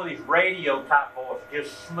 He had one of these radio type voices,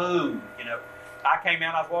 just smooth, I came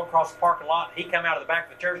out, I was walking across the parking lot, and he came out of the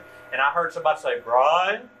back of the church, and I heard somebody say,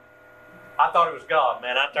 Brian. I thought it was God,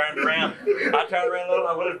 man. I turned around a little,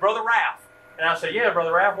 well, it was Brother Ralph. And I said, yeah,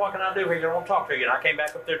 Brother Ralph, what can I do here? I want to talk to you. And I came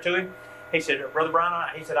back up there to him. He said, Brother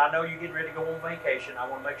Brian, he said, I know you're getting ready to go on vacation. I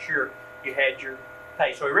want to make sure you had your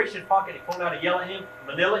pay. So he reached in his pocket, he pulled out a yellow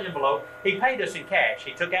manila envelope. He paid us in cash.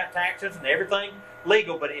 He took out taxes and everything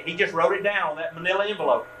legal, but he just wrote it down on that manila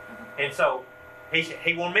envelope. And so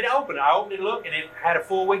he wanted me to open it. I opened it and looked, and it had a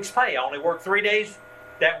full week's pay. I only worked 3 days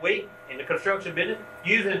that week in the construction business.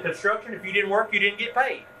 Usually in construction, if you didn't work, you didn't get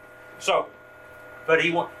paid. So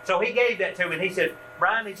he gave that to me, and he said,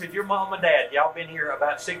 Brian, he said, your mom and dad, y'all been here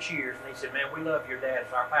about 6 years. And he said, man, we love your dad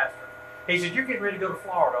as our pastor. He said, you're getting ready to go to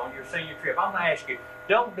Florida on your senior trip. I'm going to ask you,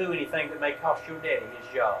 don't do anything that may cost your daddy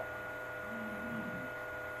his job.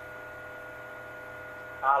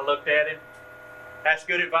 I looked at him. That's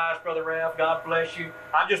good advice, Brother Ralph. God bless you.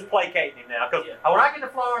 I'm just placating him now. Because when I get to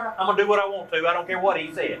Florida, I'm going to do what I want to. I don't care what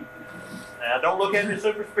he said. Now, don't look at me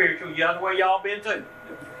super spiritual. You know the way y'all been too.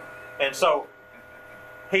 And so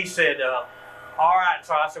he said, all right.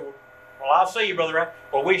 So I said, well, I'll see you, Brother Ralph.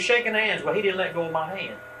 Well, we shaking hands. Well, he didn't let go of my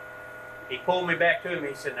hand. He pulled me back to him.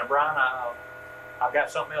 He said, now, Brian, I've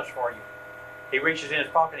got something else for you. He reaches in his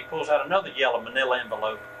pocket and he pulls out another yellow manila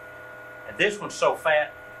envelope. And this one's so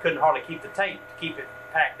fat, couldn't hardly keep the tape to keep it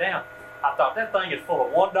packed down. I thought, that thing is full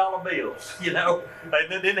of $1 bills, They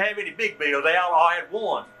didn't have any big bills. They all had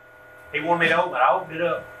one. He wanted me to open it. I opened it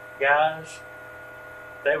up. Guys,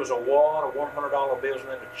 There was a wad of $100 bills in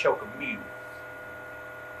there to choke a mule.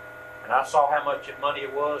 And I saw how much money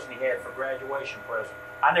it was, and he had for graduation present.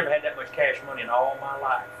 I never had that much cash money in all my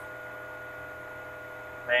life.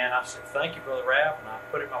 Man, I said, thank you, Brother Ralph. And I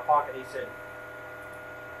put it in my pocket. He said,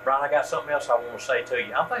 Brian, I got something else I want to say to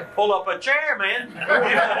you. I'm thinking, pull up a chair, man.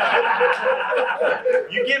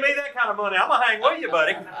 You give me that kind of money, I'm going to hang with you,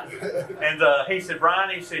 buddy. And he said,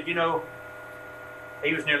 Brian, he said, you know,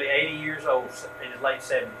 he was nearly 80 years old in his late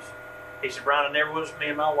 70s. He said, Brian, me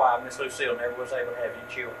and my wife, Miss Lucille, never was able to have any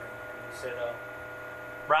children. And he said,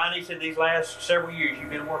 Brian, he said, these last several years you've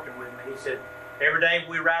been working with me. He said, every day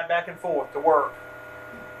we ride back and forth to work.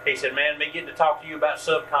 He said, man, me getting to talk to you about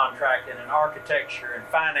subcontracting and architecture and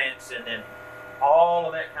financing and all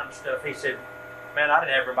of that kind of stuff. He said, man, I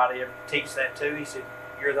didn't have everybody ever teach that too. He said,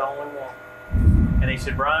 you're the only one. And he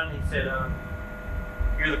said, Brian, he said,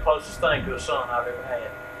 you're the closest thing to a son I've ever had.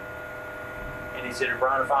 And he said,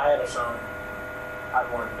 Brian, if I had a son,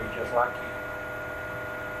 I'd want him to be just like you.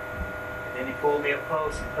 And then he pulled me up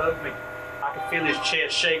close and hugged me. I could feel his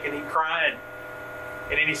chest shaking, he crying.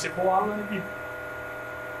 And then he said, boy, I love you.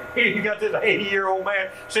 You got this 80-year-old man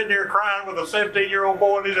sitting there crying with a 17-year-old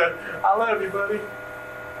boy, and he said, I love you, buddy.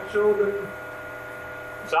 I sure do.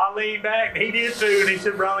 So I leaned back, and he did too, and he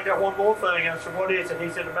said, Brian, I got one more thing. I said, what is it? He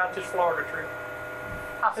said, about this Florida trip.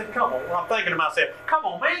 I said, come on. Well, I'm thinking to myself, come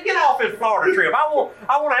on, man, get off this Florida trip. I want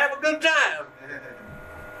to have a good time.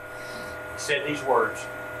 He said these words,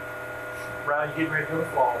 Brian, you're getting ready to go to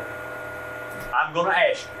Florida. I'm going to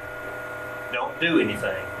ask you, don't do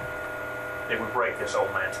anything that would break this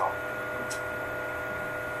old man's heart.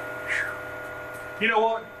 You know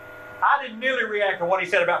what? I didn't nearly react to what he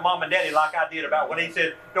said about Mom and Daddy like I did about when he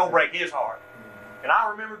said, don't break his heart. And I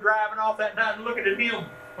remember driving off that night and looking at him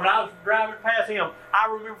when I was driving past him.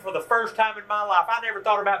 I remember for the first time in my life, I never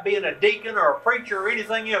thought about being a deacon or a preacher or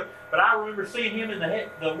anything else, but I remember seeing him in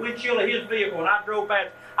the windshield of his vehicle when I drove past.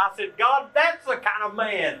 I said, God, that's the kind of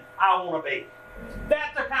man I want to be.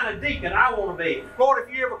 That's the kind of deacon I want to be. Lord,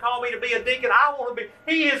 if you ever call me to be a deacon, I want to be.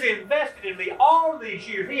 He has invested in me all these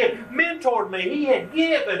years. He had mentored me. He had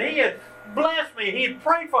given. He had blessed me. He had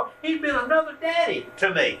prayed for. He's been another daddy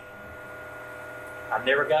to me. I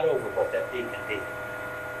never got over what that deacon did.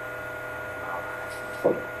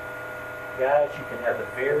 All right. Guys, you can have the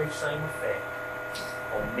very same effect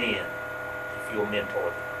on men if you'll mentor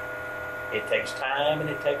them. It takes time and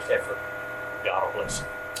it takes effort. God will bless them.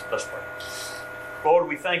 Let's pray. Lord,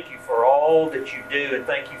 we thank you for all that you do, and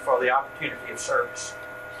thank you for the opportunity of service.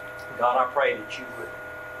 God, I pray that you would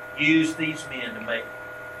use these men to make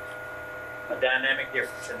a dynamic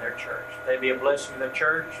difference in their church. They be a blessing to their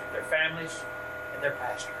church, their families, and their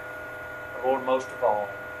pastor. But Lord, most of all,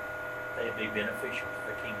 they'd be beneficial to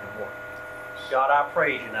the kingdom work. God, I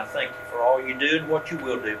praise you and I thank you for all you do and what you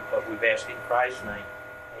will do, because we've asked it in Christ's name.